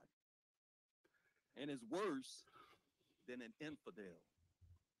of God and is worse than an infidel.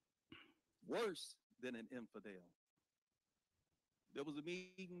 Worse than an infidel. There was a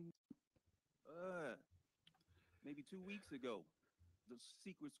meeting maybe 2 weeks ago, the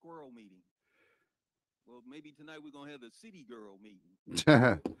secret squirrel meeting. Well, maybe tonight we're going to have the city girl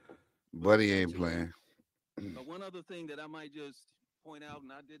meeting. Buddy ain't playing. One other thing that I might just point out,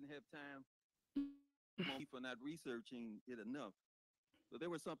 and I didn't have time for not researching it enough, but there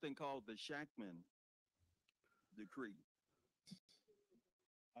was something called the Shackman Decree.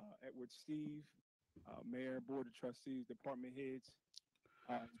 Edward Steve, Mayor, Board of Trustees, Department Heads.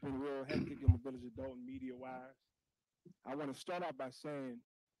 It's been real hectic in the village of Dalton media-wise. I want to start out by saying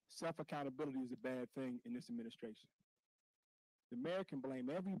self-accountability is a bad thing in this administration. The mayor can blame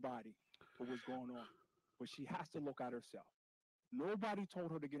everybody for what's going on, but she has to look at herself. Nobody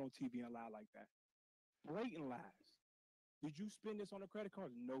told her to get on TV and lie like that. Blatant lies. Did you spend this on a credit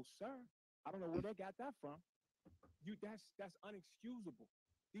card? No, sir. I don't know where they got that from. That's unexcusable.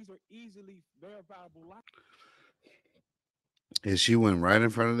 These are easily verifiable lies. And she went right in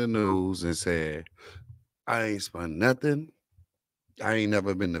front of the news and said, I ain't spent nothing. I ain't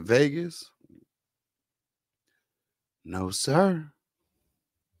never been to Vegas. No, sir.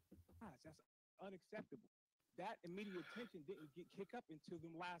 That's unacceptable. That immediate attention didn't kick up until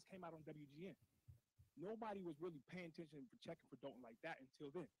them lies came out on WGN. Nobody was really paying attention for checking for Dalton like that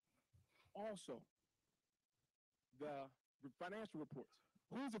until then. Also, the financial reports.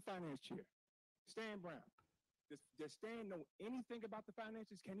 Who's the finance chair? Stan Brown. Does Stan know anything about the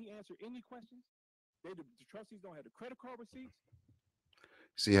finances? Can he answer any questions? The trustees don't have the credit card receipts.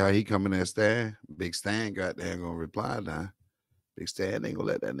 See how he coming at Stan? Big Stan got there gonna reply now. Big Stan ain't gonna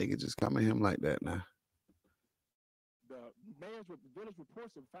let that nigga just come at him like that now. The mayor's village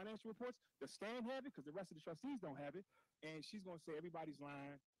reports, the financial reports, the Stan have it because the rest of the trustees don't have it. And she's gonna say everybody's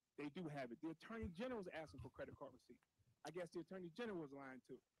lying. They do have it. The attorney general's asking for credit card receipts. I guess the attorney general was lying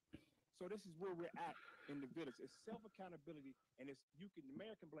too. So this is where we're at in the village. It's self-accountability, and the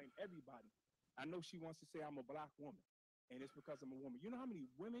mayor can blame everybody. I know she wants to say I'm a black woman, and it's because I'm a woman. You know how many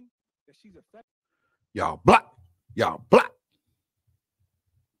women that she's affected? Y'all black. Y'all black.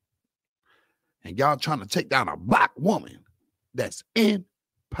 And y'all trying to take down a black woman that's in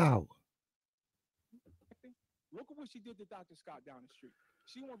power. Look at what she did to Dr. Scott down the street.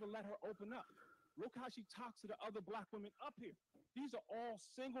 She wanted to let her open up. Look how she talks to the other black women up here. These are all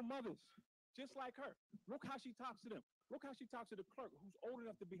single mothers, just like her. Look how she talks to them. Look how she talks to the clerk who's old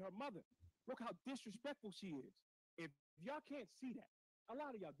enough to be her mother. Look how disrespectful she is. If y'all can't see that, a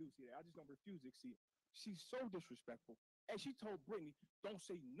lot of y'all do see that. I just don't refuse to see it. She's so disrespectful. And she told Brittany, don't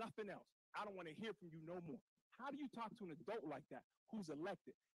say nothing else. I don't want to hear from you no more. How do you talk to an adult like that who's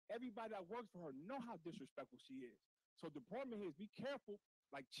elected? Everybody that works for her know how disrespectful she is. So department heads, be careful.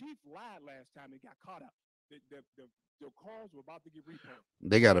 Like Chief lied last time and got caught up. The cars were about to get repoed.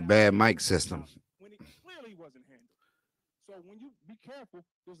 They got a bad mic system. When it clearly wasn't handled. So when you be careful,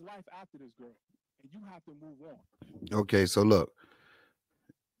 there's life after this girl, and you have to move on. Okay, so look.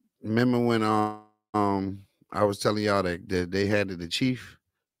 Remember when I was telling y'all that they had the chief?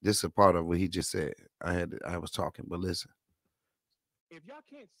 This is a part of what he just said. I was talking, but listen. If y'all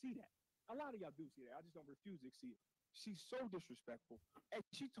can't see that, a lot of y'all do see that. I just don't refuse to see it. She's so disrespectful. And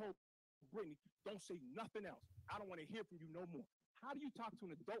she told Brittany, don't say nothing else. I don't want to hear from you no more. How do you talk to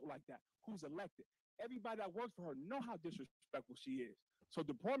an adult like that who's elected? Everybody that works for her know how disrespectful she is. So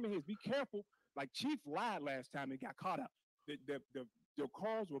department heads, be careful. Like Chief lied last time and got caught up. The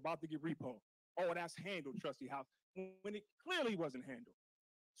cars were about to get repoed. Oh, that's handled, Trustee House, when it clearly wasn't handled.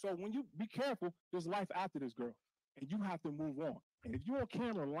 So when you be careful, there's life after this girl, and you have to move on. And if you're on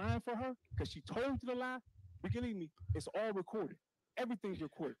camera lying for her because she told you to lie, believe me, it's all recorded. Everything's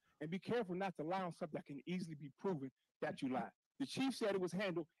recorded. And be careful not to lie on something that can easily be proven that you lied. The chief said it was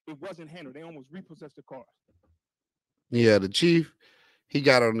handled. It wasn't handled. They almost repossessed the cars. Yeah, the chief, he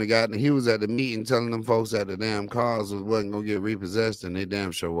got on the guy, and he was at the meeting telling them folks that the damn cars wasn't going to get repossessed, and they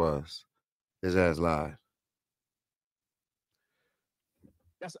damn sure was. His ass lied.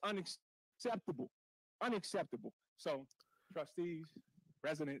 That's unacceptable. Unacceptable. So, trustees,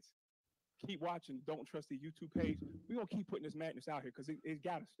 residents, keep watching Don't Trust the YouTube page. We're going to keep putting this madness out here because it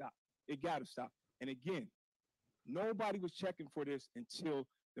got to stop. It got to stop. And again, nobody was checking for this until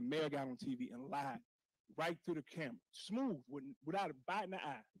the mayor got on TV and lied right through the camera. Smooth, without a bite in the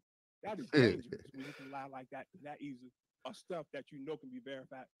eye. That is dangerous when you can lie like that easily. Stuff that you know can be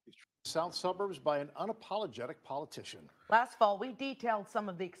verified is true. South suburbs by an unapologetic politician. Last fall, we detailed some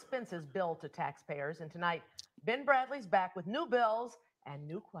of the expenses billed to taxpayers, and tonight, Ben Bradley's back with new bills and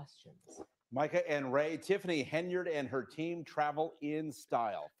new questions. Micah and Ray, Tiffany Henyard and her team travel in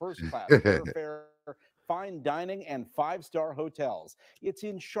style. First class airfare, fine dining, and five-star hotels. It's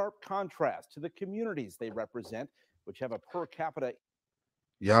in sharp contrast to the communities they represent, which have a per capita.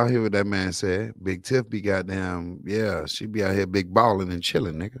 Y'all hear what that man said? Big Tiff be goddamn, yeah, she be out here big balling and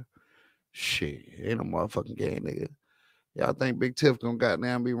chilling, nigga. Shit, ain't no motherfucking game, nigga. Y'all think Big Tiff gonna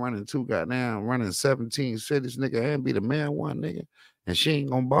goddamn be running 17 cities, nigga, and be the man one, nigga? And she ain't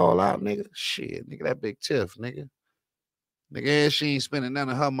gonna ball out, nigga? Shit, nigga, that Big Tiff, nigga. Nigga, and she ain't spending none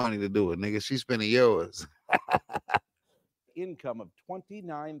of her money to do it, nigga. She spending yours. Income of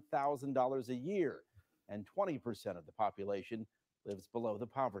 $29,000 a year, and 20% of the population lives below the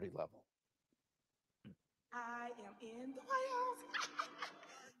poverty level. I am in the White House.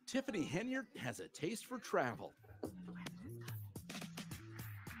 Tiffany Henyard has a taste for travel.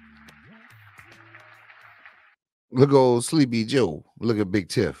 Look at old Sleepy Joe. Look at Big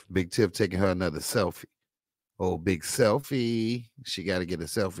Tiff. Big Tiff taking her another selfie. Oh, big selfie. She got to get a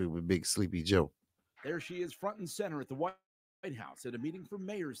selfie with Big Sleepy Joe. There she is front and center at the White House at a meeting for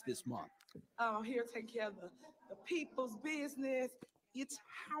mayors this month. Here to take care of the people's business. It's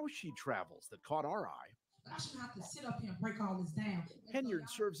how she travels that caught our eye. I shouldn't have to sit up here and break all this down. Henyard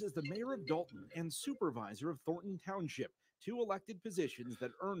serves as the mayor of Dalton and supervisor of Thornton Township, two elected positions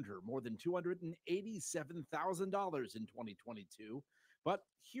that earned her more than $287,000 in 2022. But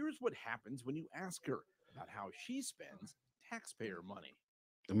here's what happens when you ask her about how she spends taxpayer money.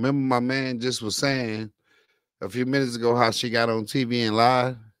 Remember my man just was saying a few minutes ago how she got on TV and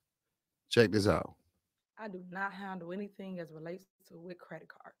lied? Check this out. I do not handle anything as relates to with credit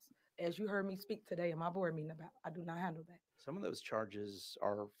cards. As you heard me speak today in my board meeting about, I do not handle that. Some of those charges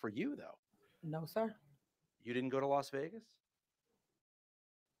are for you, though. No, sir. You didn't go to Las Vegas?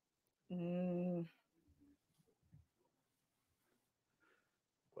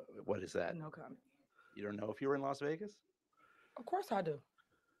 What is that? No comment. You don't know if you were in Las Vegas? Of course I do.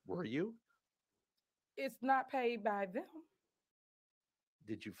 Were you? It's not paid by them.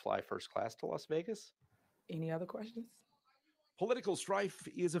 Did you fly first class to Las Vegas? Any other questions? Political strife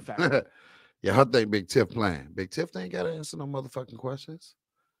is a factor. Yeah, I think Big Tiff playing. Big Tiff ain't got to answer no motherfucking questions.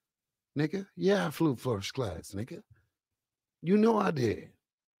 Nigga, yeah, I flew first class, nigga. You know I did.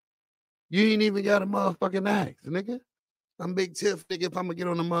 You ain't even got a motherfucking act, nigga. I'm Big Tiff, nigga. If I'm gonna get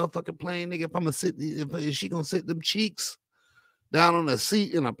on the motherfucking plane, nigga, if I'm gonna sit, if she gonna sit them cheeks down on a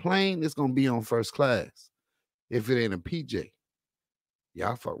seat in a plane, it's gonna be on first class. If it ain't a PJ.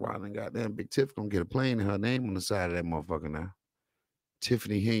 Y'all fuck around and goddamn Big Tiff gonna get a plane and her name on the side of that motherfucker now.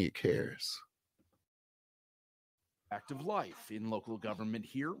 Tiffany Henyard cares. Active life in local government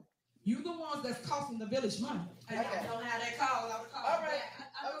here. You the ones that's costing the village money. I don't have that call. All right.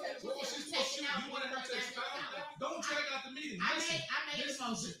 Okay. Don't drag out the meeting. I made a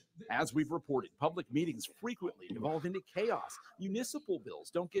motion. As we've reported, public meetings frequently devolve into chaos. Municipal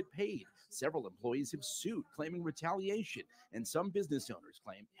bills don't get paid. Several employees have sued, claiming retaliation, and some business owners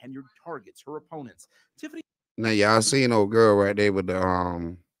claim Henyard targets her opponents. Tiffany. Now y'all seen old girl right there with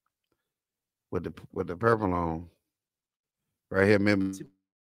the purple on. Right here, remember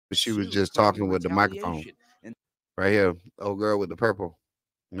she was just talking with the microphone. Right here, old girl with the purple.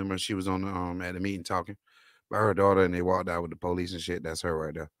 Remember she was on at the meeting talking by her daughter, and they walked out with the police and shit. That's her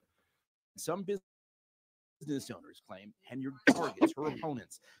right there. Some business owners claim Henyard targets her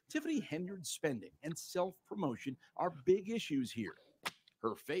opponents. Tiffany Henyard's spending and self-promotion are big issues here.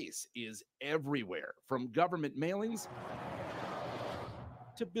 Her face is everywhere, from government mailings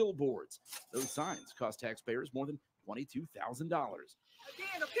to billboards. Those signs cost taxpayers more than $22,000.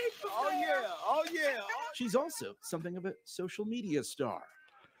 Oh yeah. She's also something of a social media star.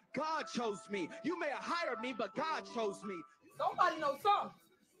 God chose me. You may have hired me, but God chose me. Somebody knows something.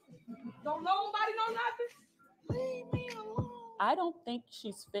 Don't nobody know nothing? Leave me alone. I don't think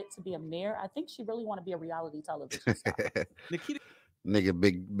she's fit to be a mayor. I think she really want to be a reality television star. Nikita. Nigga,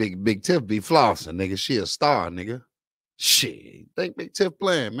 big Tiff be flossing, nigga. She a star, nigga. Shit. Think Big Tiff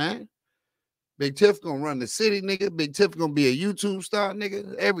playing, man. Big Tiff gonna run the city, nigga. Big Tiff gonna be a YouTube star,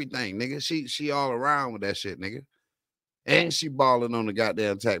 nigga. Everything, nigga. She all around with that shit, nigga. And she balling on the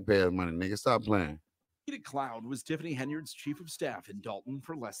goddamn taxpayers' money, nigga. Stop playing. Nikita Cloud was Tiffany Henyard's chief of staff in Dalton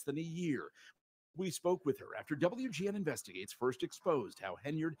for less than a year. We spoke with her after WGN Investigates first exposed how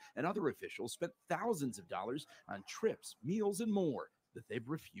Henyard and other officials spent thousands of dollars on trips, meals, and more that they've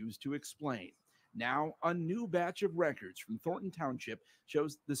refused to explain. Now, a new batch of records from Thornton Township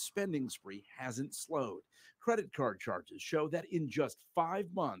shows the spending spree hasn't slowed. Credit card charges show that in just 5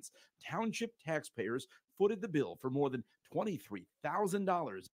 months, township taxpayers footed the bill for more than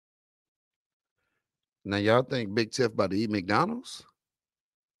 $23,000. Now y'all think Big Tiff about to eat McDonald's?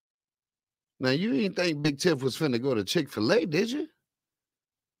 Now you didn't think Big Tiff was finna go to Chick-fil-A, did you?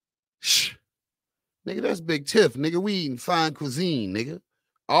 Shh. Nigga, that's Big Tiff. Nigga, we eating fine cuisine, nigga.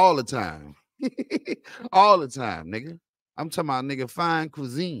 All the time. All the time, nigga. I'm talking about, nigga, fine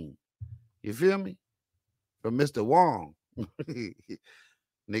cuisine. You feel me? From Mr. Wong.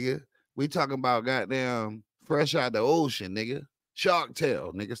 Nigga, we talking about goddamn fresh out the ocean, nigga. Shark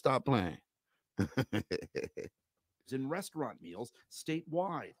Tale, nigga. Stop playing. In restaurant meals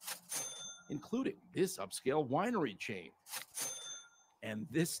statewide, including this upscale winery chain and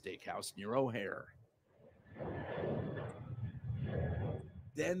this steakhouse near O'Hare.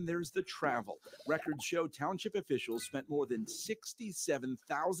 Then there's the travel. Records show township officials spent more than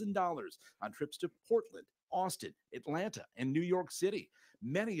 $67,000 on trips to Portland, Austin, Atlanta, and New York City.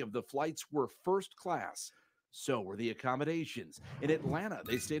 Many of the flights were first class. So were the accommodations. In Atlanta,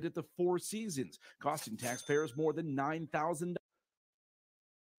 they stayed at the Four Seasons, costing taxpayers more than $9,000.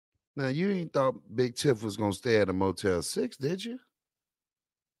 Now, you ain't thought Big Tiff was going to stay at a Motel 6, did you?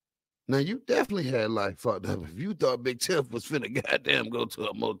 Now, you definitely had life fucked up if you thought Big Tiff was finna goddamn go to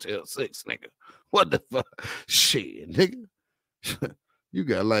a Motel 6, nigga. What the fuck? Shit, nigga. You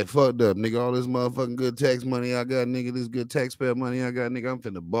got life fucked up, nigga. All this motherfucking good tax money I got, nigga. This good taxpayer money I got, nigga. I'm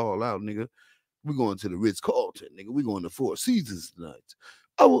finna ball out, nigga. We going to the Ritz-Carlton, nigga. We going to Four Seasons tonight.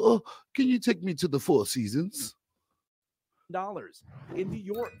 Oh, can you take me to the Four Seasons? In New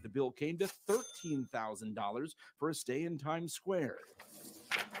York, the bill came to $13,000 for a stay in Times Square.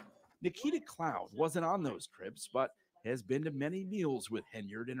 Nikita Cloud wasn't on those trips, but has been to many meals with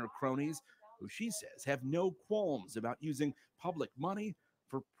Henyard and her cronies, who she says have no qualms about using public money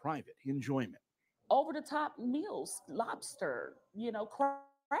for private enjoyment. Over-the-top meals, lobster,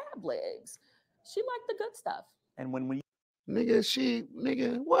 crab legs. She liked the good stuff. And when we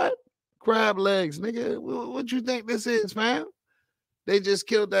Nigga, what? Crab legs, nigga. What you think this is, fam? They just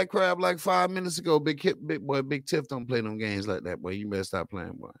killed that crab like 5 minutes ago. Big Tiff don't play no games like that, boy. You better stop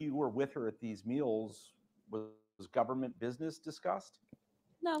playing, boy. You were with her at these meals. Was government business discussed?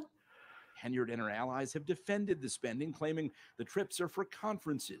 No. Henyard and her allies have defended the spending, claiming the trips are for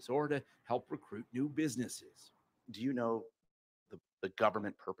conferences or to help recruit new businesses. Do you know the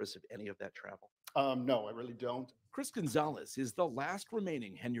government purpose of any of that travel? No, I really don't. Chris Gonzalez is the last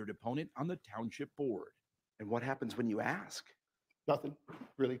remaining Henyard opponent on the township board. And what happens when you ask? Nothing.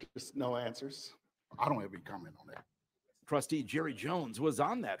 Really, just no answers. I don't have any comment on that. Trustee Jerry Jones was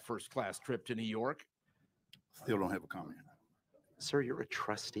on that first-class trip to New York. Still don't have a comment. Sir, you're a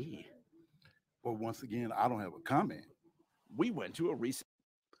trustee. Well, once again, I don't have a comment. We went to a recent...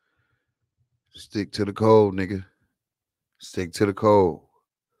 Stick to the code, nigga. Stick to the code.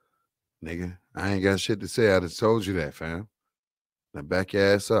 Nigga, I ain't got shit to say. I just told you that, fam. Now back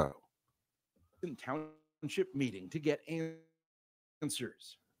your ass up. Township meeting to get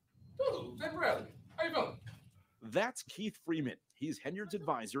answers. Dude, Ben Bradley, how you feeling? That's Keith Freeman. He's Henyard's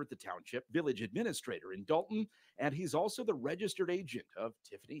advisor at the Township, village administrator in Dalton, and he's also the registered agent of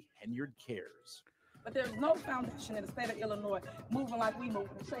Tiffany Henyard Cares. But there's no foundation in the state of Illinois moving like we move,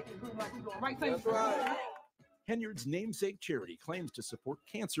 shaking, moving like we doing. Right? That's right. Henyard's namesake charity claims to support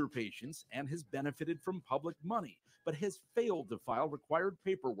cancer patients and has benefited from public money, but has failed to file required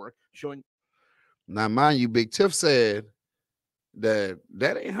paperwork showing. Now, mind you, Big Tiff said that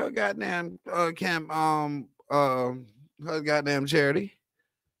ain't her goddamn her goddamn charity.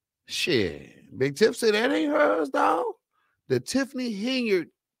 Shit, Big Tiff said that ain't hers, dog. The Tiffany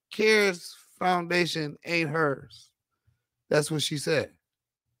Henyard Cares Foundation ain't hers. That's what she said.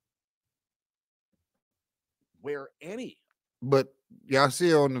 Where any But y'all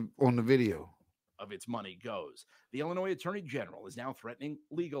see on the video of its money goes. The Illinois Attorney General is now threatening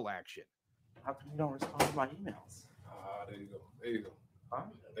legal action. How come you don't respond to my emails? There you go. There you go. Huh?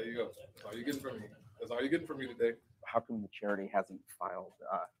 There you go. That's all you're getting from me. That's all you're getting from me today. How come the charity hasn't filed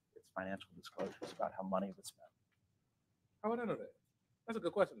its financial disclosures about how money was spent? How would I know that? That's a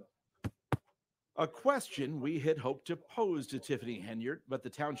good question, though. A question we had hoped to pose to Tiffany Henyard, but the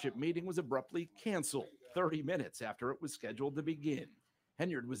township meeting was abruptly canceled 30 minutes after it was scheduled to begin.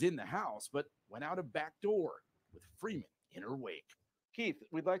 Henyard was in the house, but went out a back door with Freeman in her wake. Keith,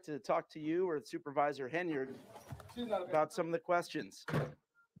 we'd like to talk to you or Supervisor Henyard about some of the questions.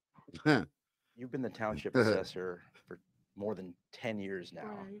 You've been the township assessor for more than 10 years now.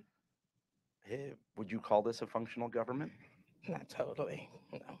 Right. Hey, would you call this a functional government? Not totally.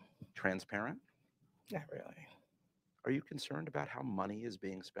 No. Transparent? Not really. Are you concerned about how money is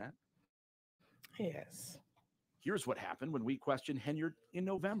being spent? Yes. Here's what happened when we questioned Henyard in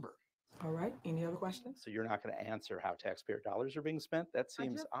November. All right. Any other questions? So you're not going to answer how taxpayer dollars are being spent? That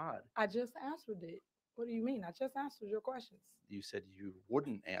seems odd. I just answered it. What do you mean? I just answered your questions. You said you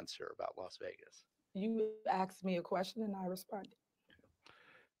wouldn't answer about Las Vegas. You asked me a question and I responded.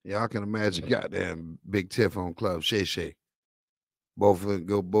 Y'all can imagine goddamn Big Tiff on Club Shay Shay. Both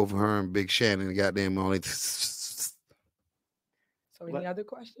of her and Big Shannon goddamn only. So any other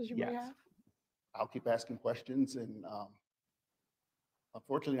questions you may have? I'll keep asking questions and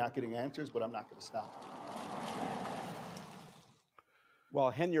unfortunately not getting answers, but I'm not going to stop.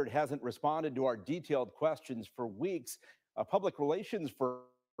 While Henyard hasn't responded to our detailed questions for weeks, a public relations firm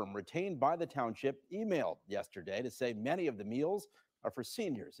retained by the township emailed yesterday to say many of the meals are for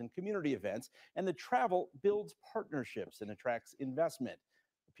seniors and community events, and the travel builds partnerships and attracts investment.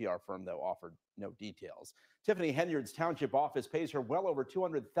 The PR firm, though, offered no details. Tiffany Henyard's township office pays her well over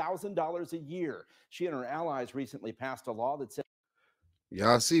 $200,000 a year. She and her allies recently passed a law that said,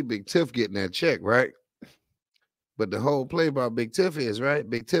 Y'all see Big Tiff getting that check, right? But the whole play about Big Tiff is, right?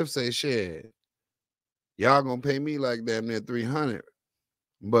 Big Tiff say, shit, y'all gonna pay me like damn near 300.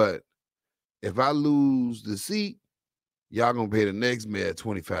 But if I lose the seat, y'all gonna pay the next mayor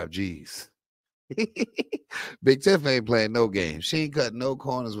 25 G's. Big Tiff ain't playing no games. She ain't cutting no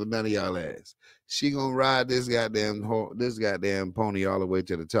corners with none of y'all ass. She gonna ride this goddamn pony all the way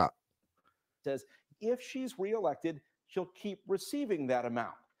to the top. says if she's reelected, she'll keep receiving that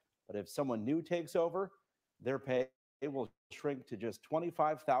amount. But if someone new takes over, their pay will shrink to just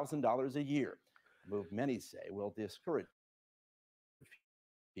 $25,000 a year. A move many say will discourage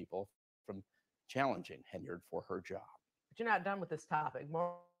people from challenging Henyard for her job. But you're not done with this topic.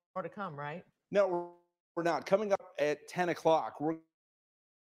 More to come, right? No, we're not. Coming up at 10 o'clock, we're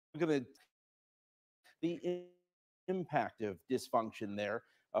going to the impact of dysfunction there.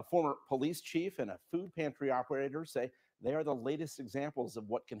 A former police chief and a food pantry operator say they are the latest examples of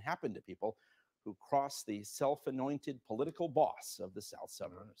what can happen to people who cross the self-anointed political boss of the South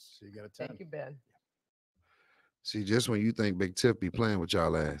suburbs. So you get a 10. Thank you, Ben. See, just when you think Big Tiff be playing with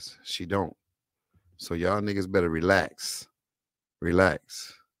y'all ass, she don't. So y'all niggas better relax.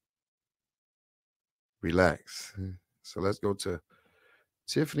 Relax. Relax. So let's go to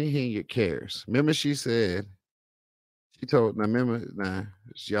Tiffany Henyard Cares. Remember she said,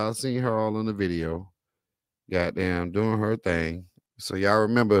 y'all seen her all in the video. Goddamn, doing her thing. So y'all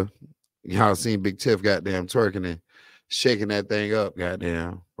remember, y'all seen Big Tiff goddamn twerking and shaking that thing up,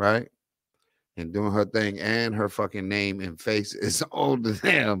 goddamn, right? And doing her thing, and her fucking name and face is on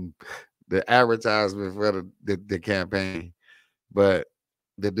the advertisement for the campaign. But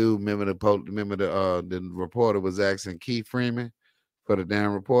the dude, remember the reporter was asking Keith Freeman for the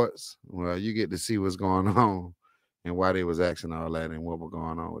damn reports. Well, you get to see what's going on and why they was asking all that and what was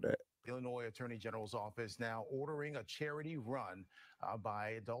going on with that. Illinois Attorney General's office now ordering a charity run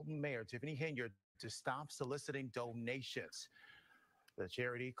by Dalton Mayor Tiffany Henyard to stop soliciting donations. The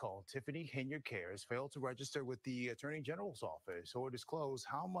charity, called Tiffany Henyard Cares, failed to register with the Attorney General's office or disclose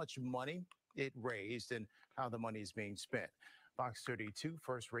how much money it raised and how the money is being spent. Fox 32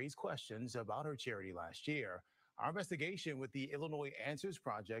 first raised questions about her charity last year. Our investigation with the Illinois Answers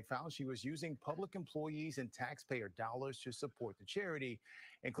Project found she was using public employees and taxpayer dollars to support the charity,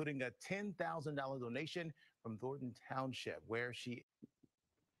 including a $10,000 donation from Thornton Township, where she...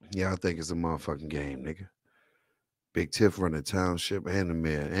 Yeah, I think it's a motherfucking game, nigga. Big Tiff run the township and the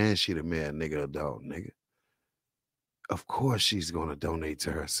mayor, and she the mayor, nigga, adult, nigga. Of course she's gonna donate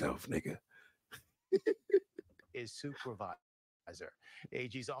to herself, nigga. is supervisor. The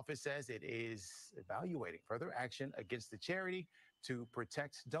AG's office says it is evaluating further action against the charity to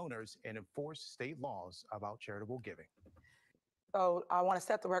protect donors and enforce state laws about charitable giving. So I want to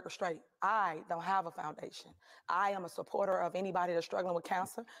set the record straight. I don't have a foundation. I am a supporter of anybody that's struggling with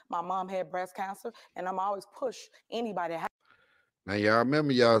cancer. My mom had breast cancer, and I'm always push anybody. Now y'all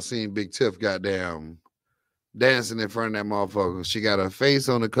remember y'all seen Big Tiff goddamn dancing in front of that motherfucker. She got her face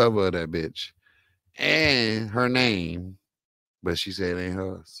on the cover of that bitch and her name, but she said it ain't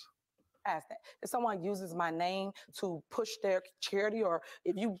hers. Ask that. If someone uses my name to push their charity, or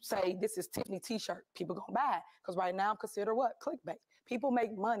if you say this is Tiffany t-shirt, people gonna buy it. Because right now I'm considered what? Clickbait. People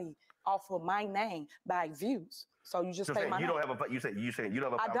make money off of my name by views. So you just So say my you name. don't have a you say you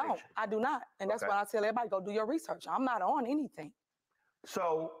don't have a I foundation. don't. I do not. And that's why I tell everybody, go do your research. I'm not on anything.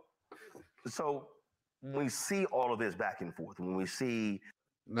 So when we see all of this back and forth, when we see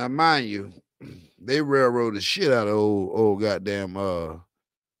Now mind you, they railroad the shit out of old goddamn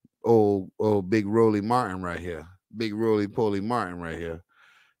old Big Roly Martin right here. Big Roly Poly Martin right here.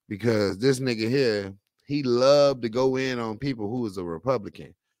 Because this nigga here, he loved to go in on people who was a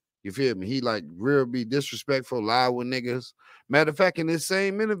Republican. You feel me? He like real be disrespectful, lie with niggas. Matter of fact, in this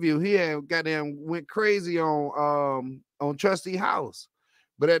same interview, he had goddamn went crazy on Trustee House.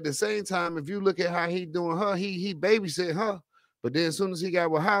 But at the same time, if you look at how he doing her, he babysit her. But then as soon as he got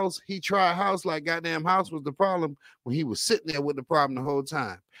with House, he tried House like goddamn House was the problem when he was sitting there with the problem the whole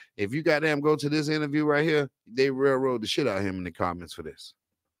time. If you goddamn go to this interview right here, they railroad the shit out of him in the comments for this.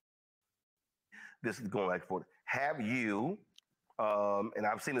 This is going back and forth. Have you, and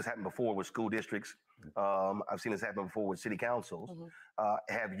I've seen this happen before with school districts, I've seen this happen before with city councils,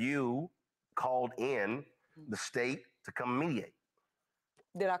 have you called in the state to come mediate?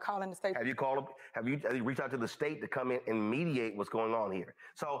 Did I call in the state? Have you called? Have you reached out to the state to come in and mediate what's going on here?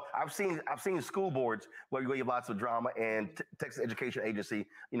 So I've seen school boards where you have lots of drama, and Texas Education Agency,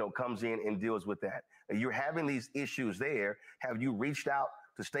 comes in and deals with that. You're having these issues there. Have you reached out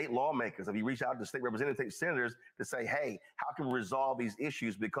to state lawmakers? Have you reached out to state representatives, senators to say, hey, how can we resolve these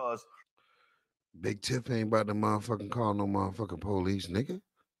issues? Because Big Tip ain't about to motherfucking call no motherfucking police, nigga.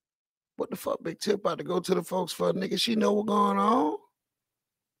 What the fuck Big Tip about to go to the folks for, nigga? She know what's going on.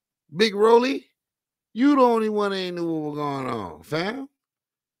 Big Rolly, you the only one that ain't knew what was going on, fam.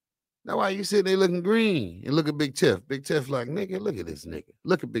 That's why you sitting there looking green and look at Big Tiff. Big Tiff like, nigga, look at this nigga.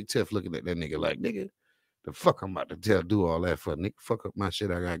 Look at Big Tiff looking at that nigga like, nigga, the fuck I'm about to do all that for, nigga. Fuck up my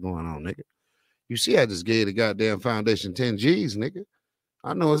shit I got going on, nigga. You see I just gave the goddamn foundation 10 G's, nigga.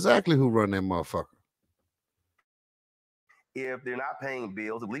 I know exactly who run that motherfucker. if they're not paying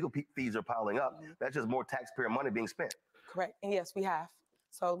bills, if legal fees are piling up, that's just more taxpayer money being spent. Correct. And yes, we have.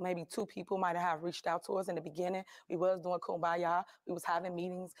 So maybe 2 people might have reached out to us in the beginning. We was doing kumbaya. We was having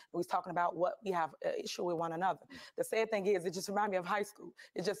meetings. We was talking about what we have an issue with one another. The sad thing is, it just reminded me of high school.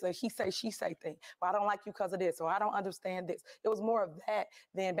 It's just a he say, she say thing. Well, I don't like you because of this, or I don't understand this. It was more of that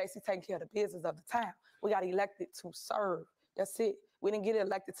than basically taking care of the business of the town. We got elected to serve. That's it. We didn't get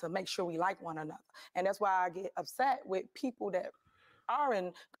elected to make sure we like one another. And that's why I get upset with people that are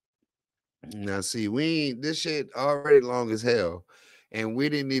in. Now, see, this shit already long as hell. And we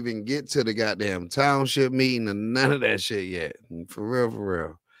didn't even get to the goddamn township meeting and none of that shit yet. For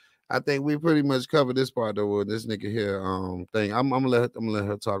real. I think we pretty much covered this part though with this nigga here thing. I'm gonna let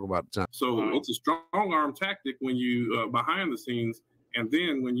her talk about the time. So it's a strong arm tactic when you behind the scenes, and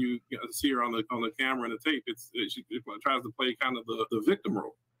then when you see her on the camera and the tape, she tries to play kind of the victim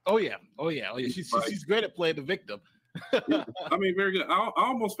role. Oh yeah. She's great at playing the victim. Yeah, I mean, very good. I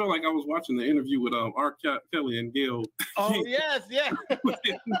almost felt like I was watching the interview with R. Kelly and Gail. Oh yes, yeah.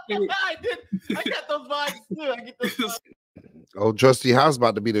 I did. I got those vibes too. I get those vibes. Oh, Trustee House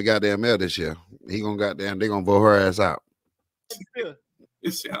about to be the goddamn mayor this year. They gonna vote her ass out. Yeah.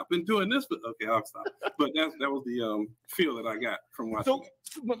 I've been doing this, but okay, I'll stop. But that was the feel that I got from watching. So,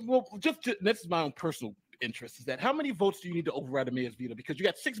 well, this is my own personal interest. Is that how many votes do you need to override a mayor's veto? Because you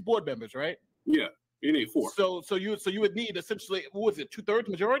got 6 board members, right? Yeah. You need 4. So you would need essentially, what was it, 2/3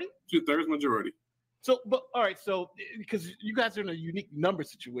 majority? 2/3 majority. So, but all right, so because you guys are in a unique number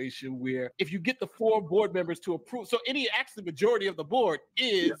situation where if you get the 4 board members to approve, so any actual majority of the board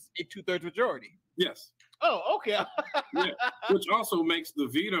is a 2/3 majority. Yes. Oh, okay. Yeah. Which also makes the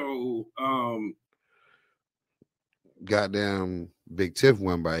veto. Goddamn, Big Tiff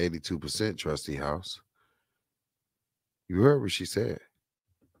won by 82%. Trustee House. You heard what she said.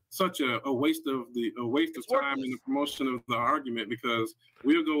 Such a waste of time in the promotion of the argument, because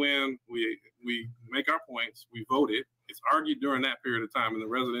we'll go in, we make our points, we vote it. It's argued during that period of time, and the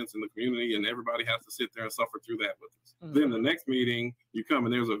residents and the community and everybody has to sit there and suffer through that with us. Then the next meeting, you come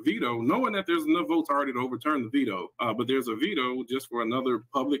and there's a veto, knowing that there's enough votes already to overturn the veto, but there's a veto just for another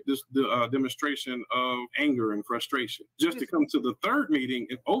public demonstration of anger and frustration. Just to come to the third meeting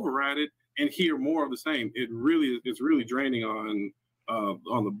and override it and hear more of the same, it's really draining on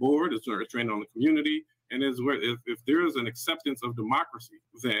the board, it's draining on the community, and is where if there is an acceptance of democracy,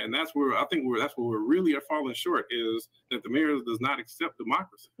 then that's where we're really are falling short, is that the mayor does not accept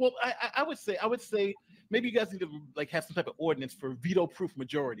democracy. Well, I would say maybe you guys need to like have some type of ordinance for veto-proof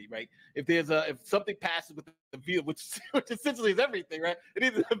majority, right? If something passes with the veto, which essentially is everything, right?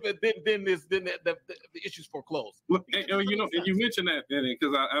 Then the issue's foreclosed. Look, and you mentioned that,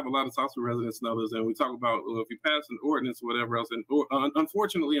 because I have a lot of talks with residents and others, and we talk about, well, if you pass an ordinance or whatever else, and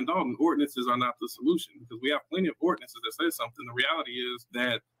unfortunately in Dalton, ordinances are not the solution, because we have plenty of ordinances that say something. The reality is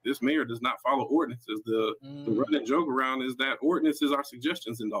that this mayor does not follow ordinances. The running joke around is that ordinances are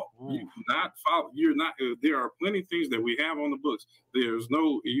suggestions in Dalton. You do not follow. There are plenty of things that we have on the books.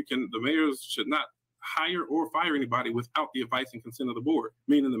 The mayors should not hire or fire anybody without the advice and consent of the board,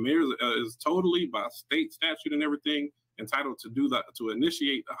 meaning the mayor is totally, by state statute and everything, entitled to do that, to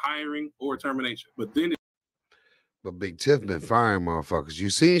initiate a hiring or termination. But then But Big Tiff been firing motherfuckers.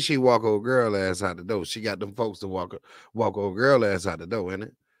 You seen she walk old girl ass out the door. She got them folks to walk old girl ass out the door,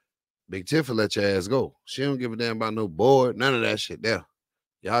 innit? Big Tiff will let your ass go. She don't give a damn about no board, none of that shit there.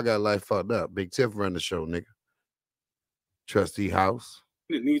 Y'all got life fucked up. Big Tiff run the show, nigga. Trustee House.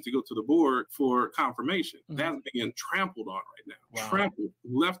 It needs to go to the board for confirmation. That's being trampled on right now. Trampled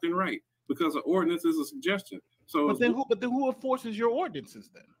left and right because the ordinance is a suggestion. So But then who enforces your ordinances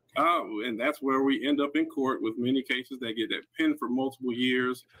then? And that's where we end up in court with many cases that get that pinned for multiple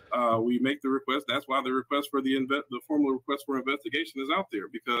years. We make the request. That's why the request for the formal request for investigation is out there,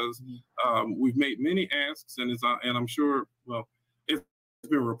 because we've made many asks, and I'm sure, well, it's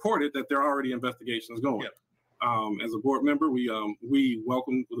been reported that there are already investigations going. As a board member, we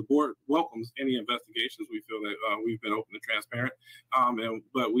welcome, the board welcomes any investigations. We feel that we've been open and transparent,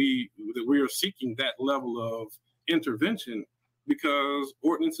 but we are seeking that level of intervention because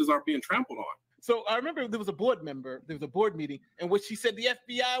ordinances are being trampled on. So I remember there was a board member, there was a board meeting in which she said the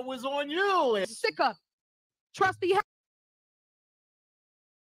FBI was on you. Sick of Trustee